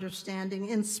cultural understanding,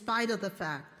 in spite of the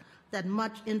fact that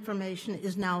much information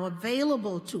is now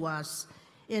available to us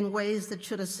in ways that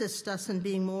should assist us in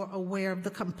being more aware of the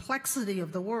complexity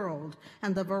of the world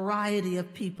and the variety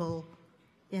of people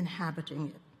inhabiting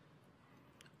it.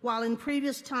 While in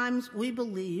previous times we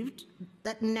believed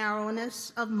that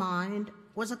narrowness of mind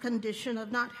was a condition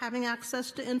of not having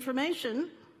access to information,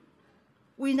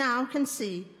 we now can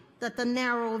see that the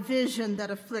narrow vision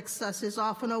that afflicts us is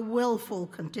often a willful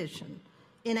condition,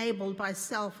 enabled by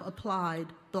self-applied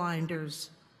blinders.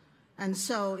 And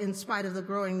so, in spite of the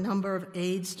growing number of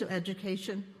aids to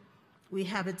education, we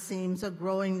have, it seems, a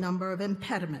growing number of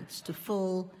impediments to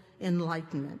full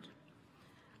enlightenment.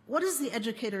 What does the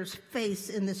educators face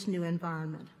in this new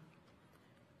environment?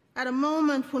 At a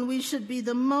moment when we should be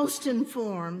the most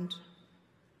informed,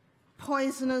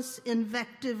 poisonous,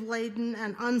 invective-laden,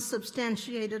 and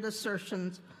unsubstantiated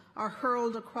assertions are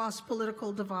hurled across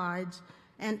political divides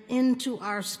and into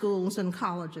our schools and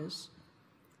colleges.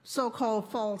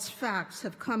 So-called false facts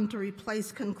have come to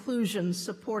replace conclusions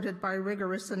supported by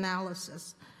rigorous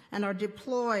analysis and are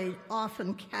deployed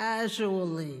often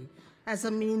casually as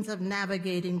a means of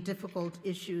navigating difficult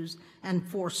issues and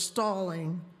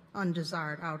forestalling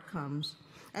undesired outcomes.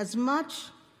 As much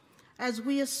as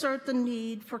we assert the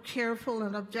need for careful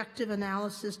and objective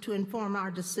analysis to inform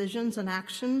our decisions and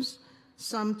actions,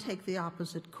 some take the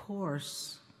opposite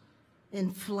course,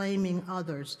 inflaming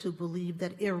others to believe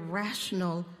that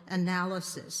irrational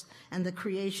analysis and the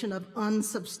creation of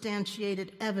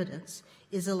unsubstantiated evidence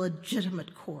is a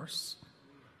legitimate course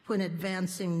when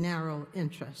advancing narrow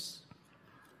interests.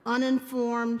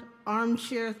 Uninformed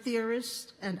armchair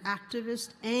theorists and activists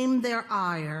aim their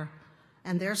ire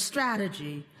and their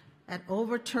strategy at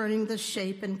overturning the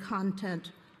shape and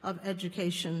content of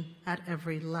education at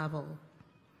every level.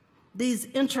 These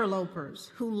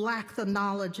interlopers who lack the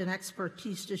knowledge and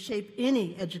expertise to shape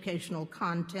any educational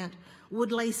content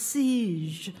would lay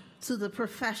siege to the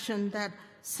profession that,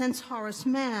 since Horace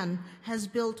Mann, has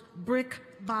built brick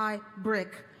by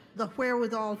brick the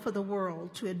wherewithal for the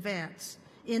world to advance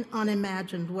in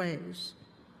unimagined ways,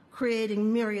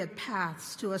 creating myriad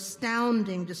paths to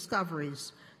astounding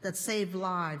discoveries that save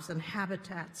lives and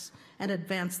habitats and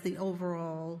advance the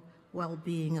overall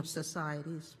well-being of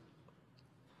societies.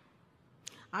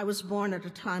 I was born at a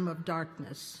time of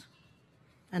darkness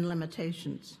and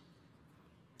limitations.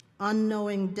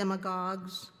 Unknowing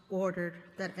demagogues ordered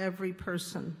that every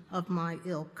person of my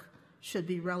ilk should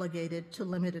be relegated to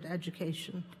limited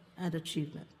education and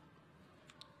achievement.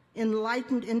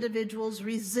 Enlightened individuals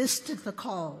resisted the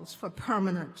calls for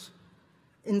permanent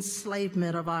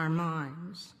enslavement of our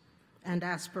minds and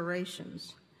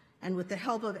aspirations. And with the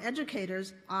help of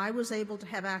educators, I was able to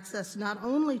have access not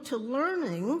only to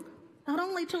learning,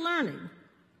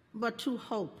 but to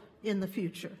hope in the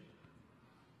future.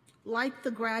 Like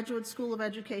the Graduate School of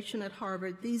Education at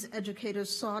Harvard, these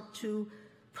educators sought to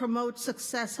promote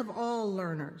success of all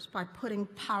learners by putting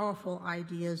powerful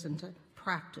ideas into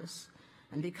practice.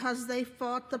 And because they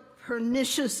fought the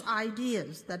pernicious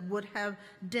ideas that would have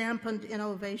dampened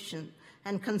innovation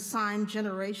and consigned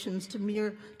generations to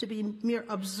be mere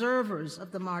observers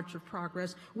of the march of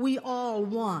progress, we all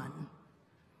won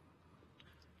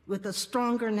with a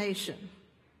stronger nation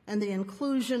and the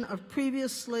inclusion of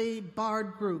previously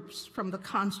barred groups from the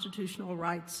constitutional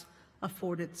rights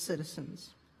afforded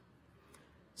citizens.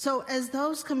 So as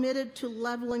those committed to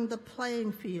leveling the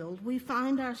playing field, we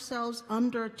find ourselves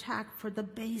under attack for the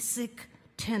basic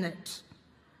tenet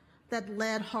that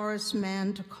led Horace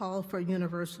Mann to call for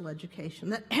universal education,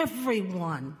 that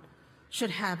everyone should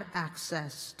have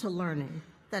access to learning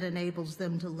that enables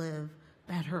them to live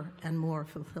better and more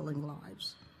fulfilling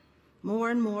lives.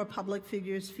 More and more public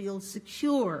figures feel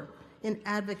secure in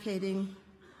advocating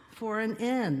for an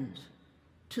end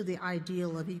to the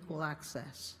ideal of equal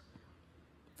access.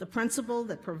 The principle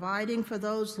that providing for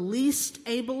those least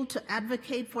able to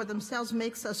advocate for themselves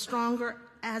makes us stronger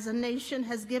as a nation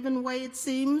has given way, it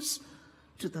seems,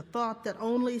 to the thought that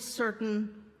only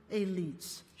certain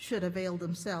elites should avail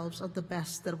themselves of the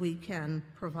best that we can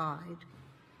provide.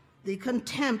 The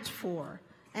contempt for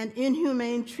and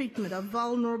inhumane treatment of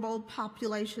vulnerable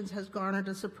populations has garnered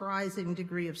a surprising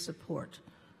degree of support,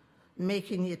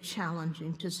 making it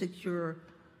challenging to secure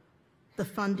the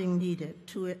funding needed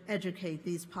to educate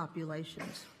these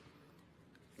populations.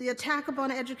 The attack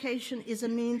upon education is a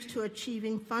means to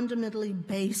achieving fundamentally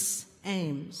base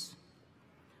aims.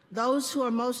 Those who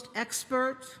are most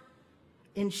expert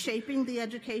in shaping the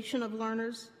education of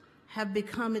learners have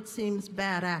become, it seems,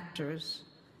 bad actors,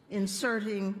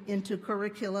 inserting into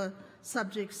curricula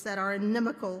subjects that are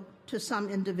inimical to some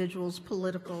individuals'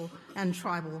 political and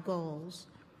tribal goals.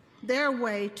 Their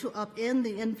way to upend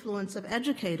the influence of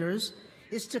educators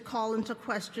is to call into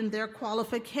question their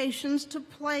qualifications to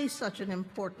play such an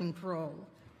important role.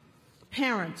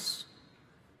 Parents,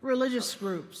 religious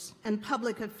groups, and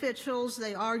public officials,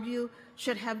 they argue,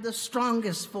 should have the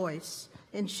strongest voice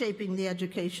in shaping the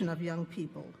education of young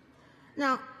people.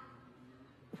 Now,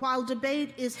 while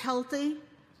debate is healthy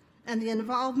and the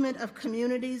involvement of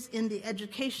communities in the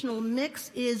educational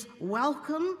mix is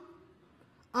welcome,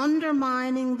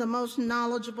 undermining the most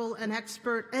knowledgeable and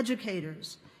expert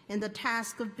educators in the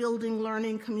task of building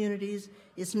learning communities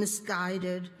is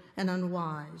misguided and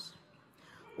unwise.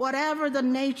 Whatever the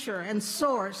nature and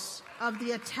source of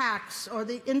the attacks or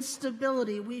the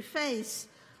instability we face,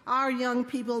 our young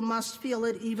people must feel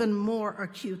it even more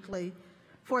acutely,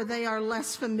 for they are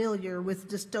less familiar with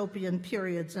dystopian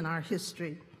periods in our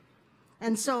history.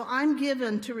 And so I'm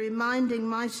given to reminding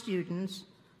my students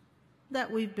that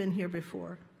we've been here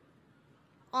before.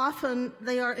 Often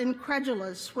they are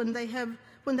incredulous when they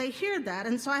hear that,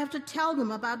 and so I have to tell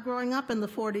them about growing up in the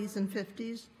 40s and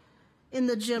 50s in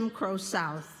the Jim Crow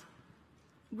South,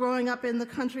 growing up in the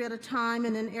country at a time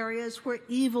and in areas where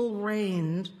evil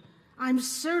reigned. I'm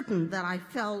certain that I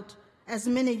felt, as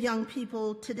many young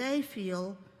people today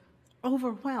feel,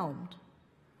 overwhelmed.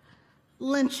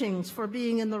 Lynchings for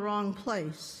being in the wrong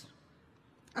place,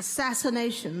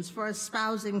 assassinations for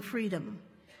espousing freedom,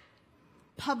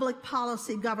 public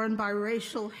policy governed by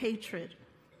racial hatred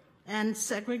and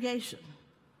segregation.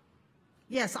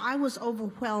 Yes, I was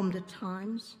overwhelmed at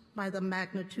times by the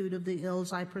magnitude of the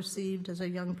ills I perceived as a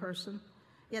young person,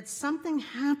 yet something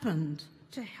happened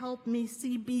to help me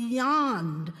see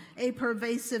beyond a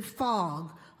pervasive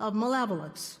fog of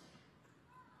malevolence.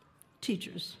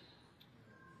 Teachers,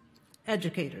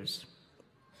 educators,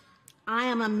 I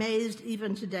am amazed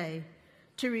even today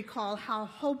to recall how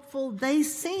hopeful they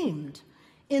seemed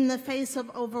in the face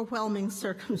of overwhelming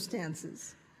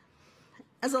circumstances.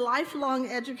 As a lifelong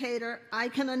educator, I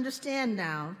can understand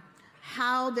now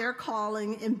how their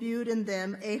calling imbued in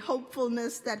them a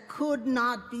hopefulness that could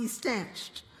not be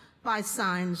stanched by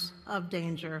signs of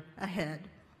danger ahead.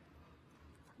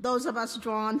 Those of us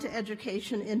drawn to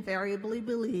education invariably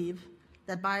believe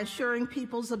that by assuring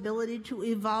people's ability to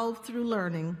evolve through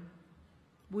learning,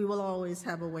 we will always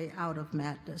have a way out of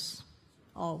madness,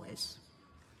 always.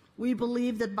 We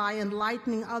believe that by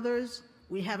enlightening others,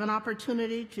 we have an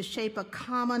opportunity to shape a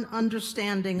common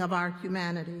understanding of our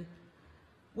humanity.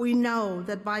 We know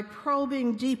that by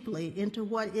probing deeply into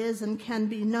what is and can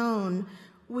be known,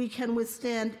 we can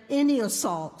withstand any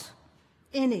assault,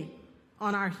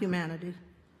 on our humanity,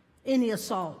 any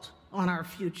assault on our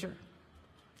future.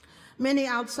 Many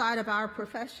outside of our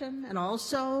profession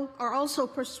are also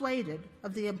persuaded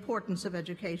of the importance of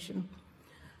education.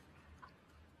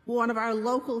 One of our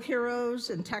local heroes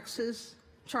in Texas,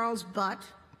 Charles Butt,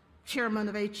 chairman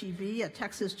of HEB, a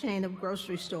Texas chain of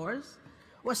grocery stores,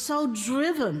 was so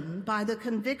driven by the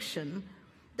conviction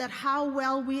that how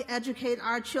well we educate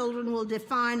our children will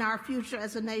define our future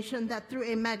as a nation that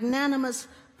through a magnanimous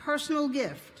personal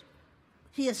gift,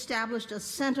 he established a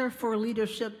Center for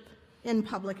Leadership in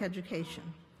Public Education.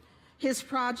 His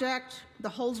project, the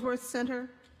Holdsworth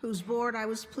Center, whose board I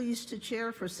was pleased to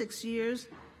chair for 6 years,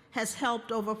 has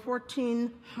helped over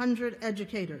 1,400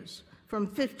 educators from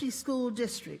 50 school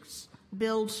districts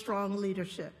build strong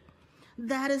leadership.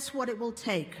 That is what it will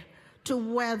take to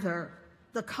weather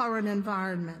the current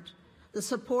environment. The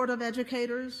support of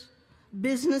educators,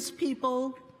 business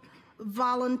people,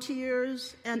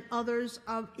 volunteers, and others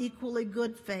of equally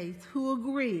good faith who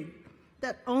agree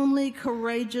that only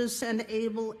courageous and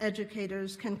able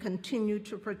educators can continue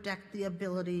to protect the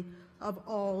ability of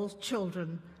all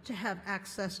children to have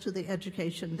access to the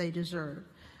education they deserve.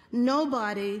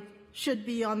 Nobody should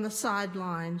be on the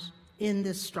sidelines in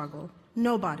this struggle.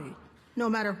 Nobody, no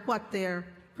matter what their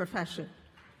profession.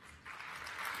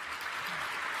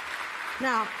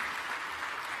 Now,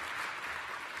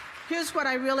 here's what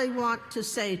I really want to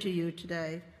say to you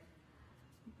today.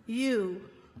 You,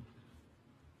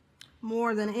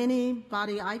 more than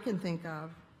anybody I can think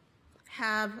of,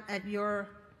 have at your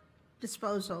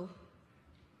disposal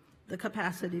the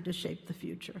capacity to shape the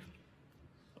future.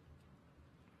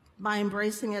 By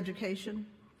embracing education,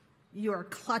 you are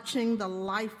clutching the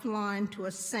lifeline to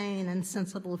a sane and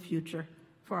sensible future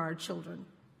for our children.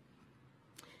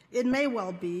 It may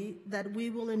well be that we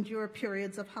will endure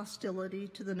periods of hostility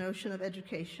to the notion of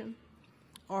education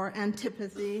or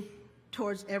antipathy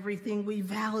towards everything we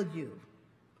value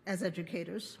as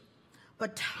educators,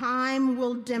 but time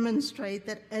will demonstrate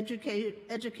that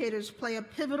educators play a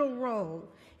pivotal role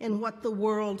in what the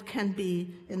world can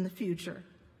be in the future.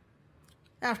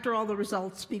 After all, the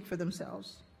results speak for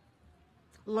themselves.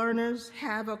 Learners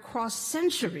have, across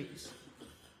centuries,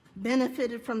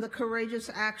 benefited from the courageous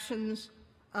actions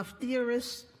of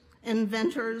theorists,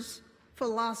 inventors,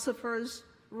 philosophers,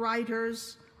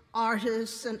 writers,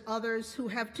 artists, and others who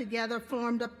have together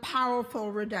formed a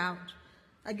powerful redoubt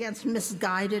against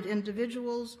misguided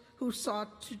individuals who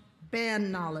sought to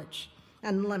ban knowledge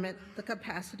and limit the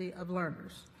capacity of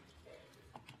learners.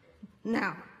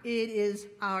 Now, it is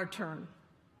our turn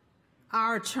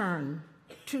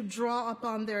to draw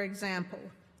upon their example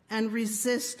and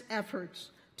resist efforts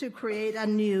to create a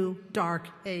new dark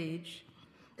age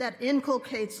that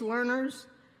inculcates learners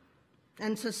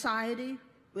and society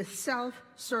with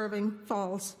self-serving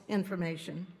false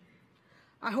information.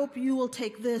 I hope you will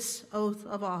take this oath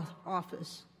of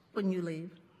office when you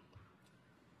leave,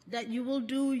 that you will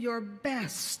do your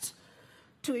best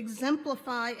to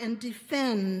exemplify and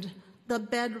defend the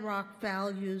bedrock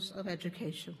values of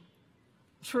education: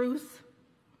 truth,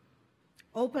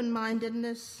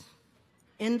 open-mindedness,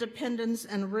 independence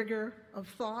and rigor of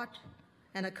thought,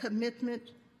 and a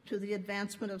commitment to the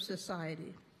advancement of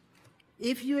society.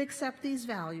 If you accept these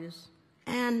values,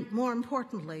 and more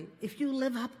importantly, if you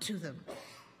live up to them,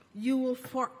 you will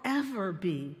forever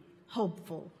be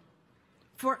hopeful,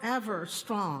 forever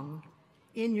strong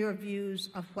in your views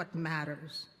of what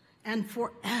matters, and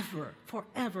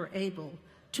forever able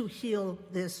to heal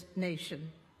this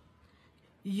nation.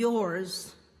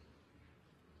 Yours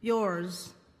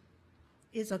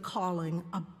is a calling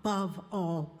above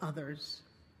all others.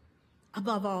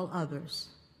 Above all others.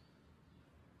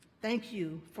 Thank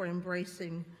you for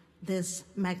embracing this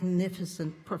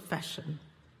magnificent profession.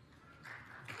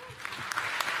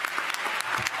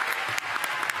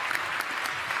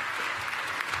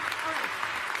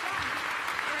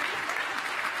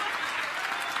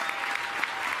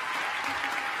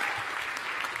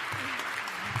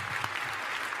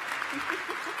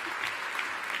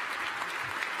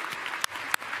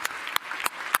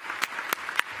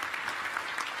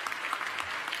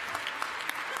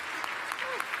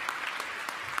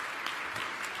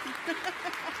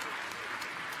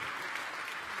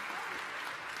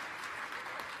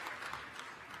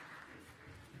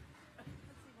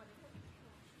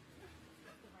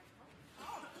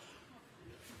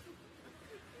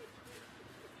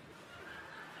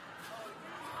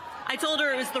 I told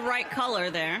her it was the right color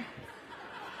there.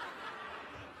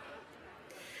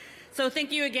 So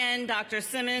thank you again, Dr.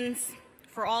 Simmons,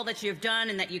 for all that you've done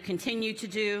and that you continue to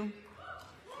do.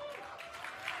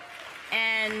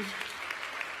 And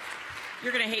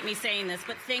you're going to hate me saying this,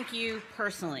 but thank you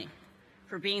personally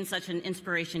for being such an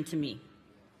inspiration to me.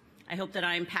 I hope that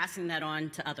I'm passing that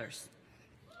on to others.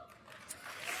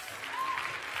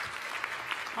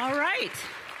 All right,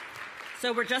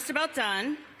 so we're just about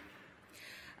done.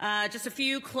 Just a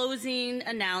few closing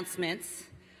announcements.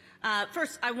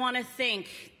 First, I want to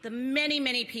thank the many,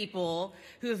 many people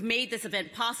who have made this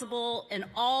event possible and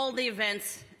all the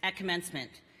events at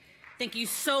Commencement. Thank you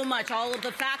so much, all of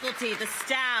the faculty, the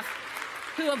staff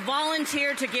who have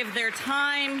volunteered to give their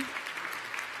time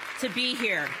to be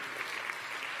here.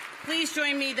 Please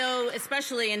join me, though,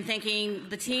 especially in thanking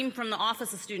the team from the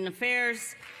Office of Student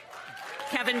Affairs,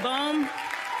 Kevin Bohm,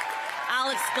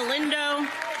 Alex Galindo,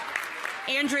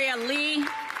 Andrea Lee,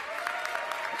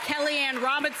 Kellyanne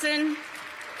Robinson,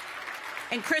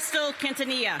 and Crystal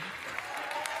Quintanilla.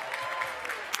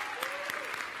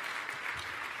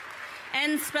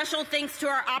 And special thanks to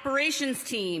our operations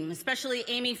team, especially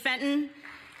Amy Fenton,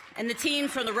 and the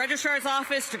teams from the Registrar's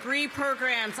Office, degree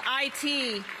programs,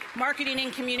 IT, marketing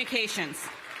and communications.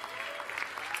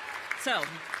 So,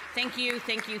 thank you,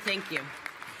 thank you, thank you.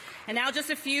 And now just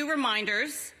a few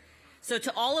reminders. So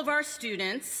to all of our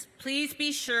students, please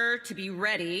be sure to be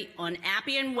ready on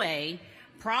Appian Way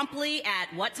promptly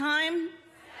at what time? 7:20.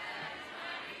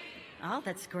 Oh,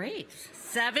 that's great.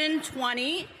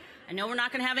 7:20. I know we're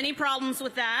not going to have any problems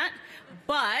with that,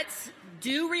 but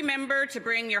do remember to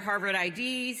bring your Harvard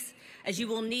IDs, as you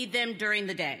will need them during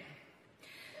the day.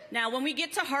 Now, when we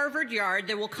get to Harvard Yard,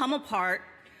 there will come a part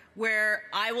where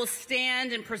I will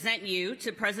stand and present you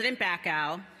to President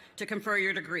Bacow to confer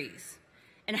your degrees.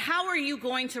 And how are you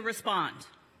going to respond?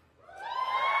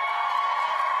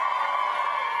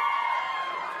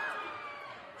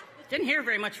 Didn't hear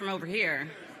very much from over here.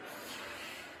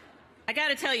 I got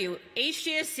to tell you,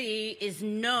 HGSE is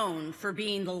known for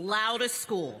being the loudest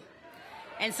school,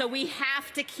 and so we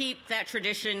have to keep that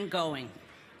tradition going.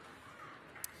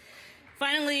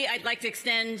 Finally, I'd like to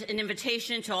extend an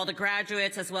invitation to all the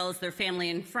graduates as well as their family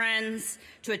and friends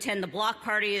to attend the block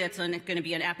party that's going to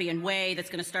be on Appian Way that's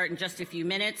going to start in just a few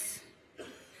minutes.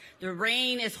 The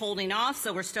rain is holding off,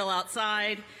 so we're still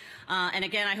outside. And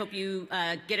again, I hope you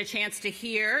get a chance to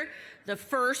hear the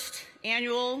first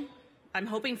annual, I'm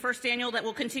hoping first annual, that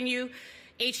will continue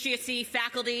HGSE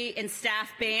faculty and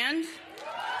staff band.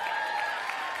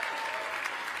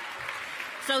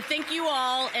 So thank you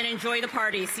all and enjoy the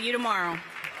party. See you tomorrow.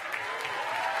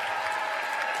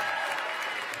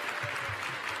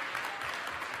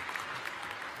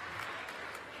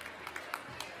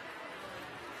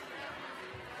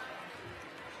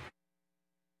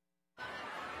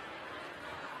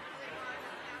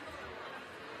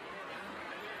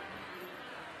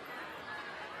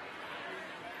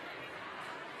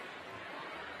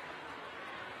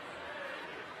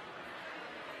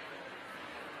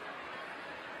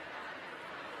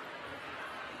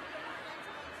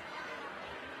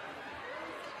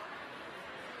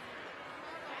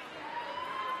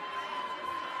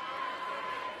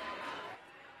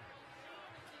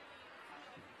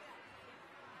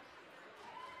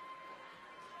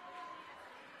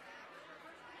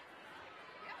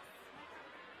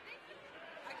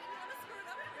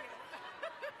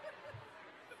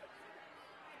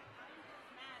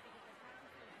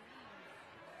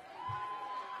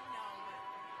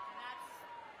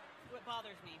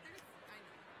 Bothers me.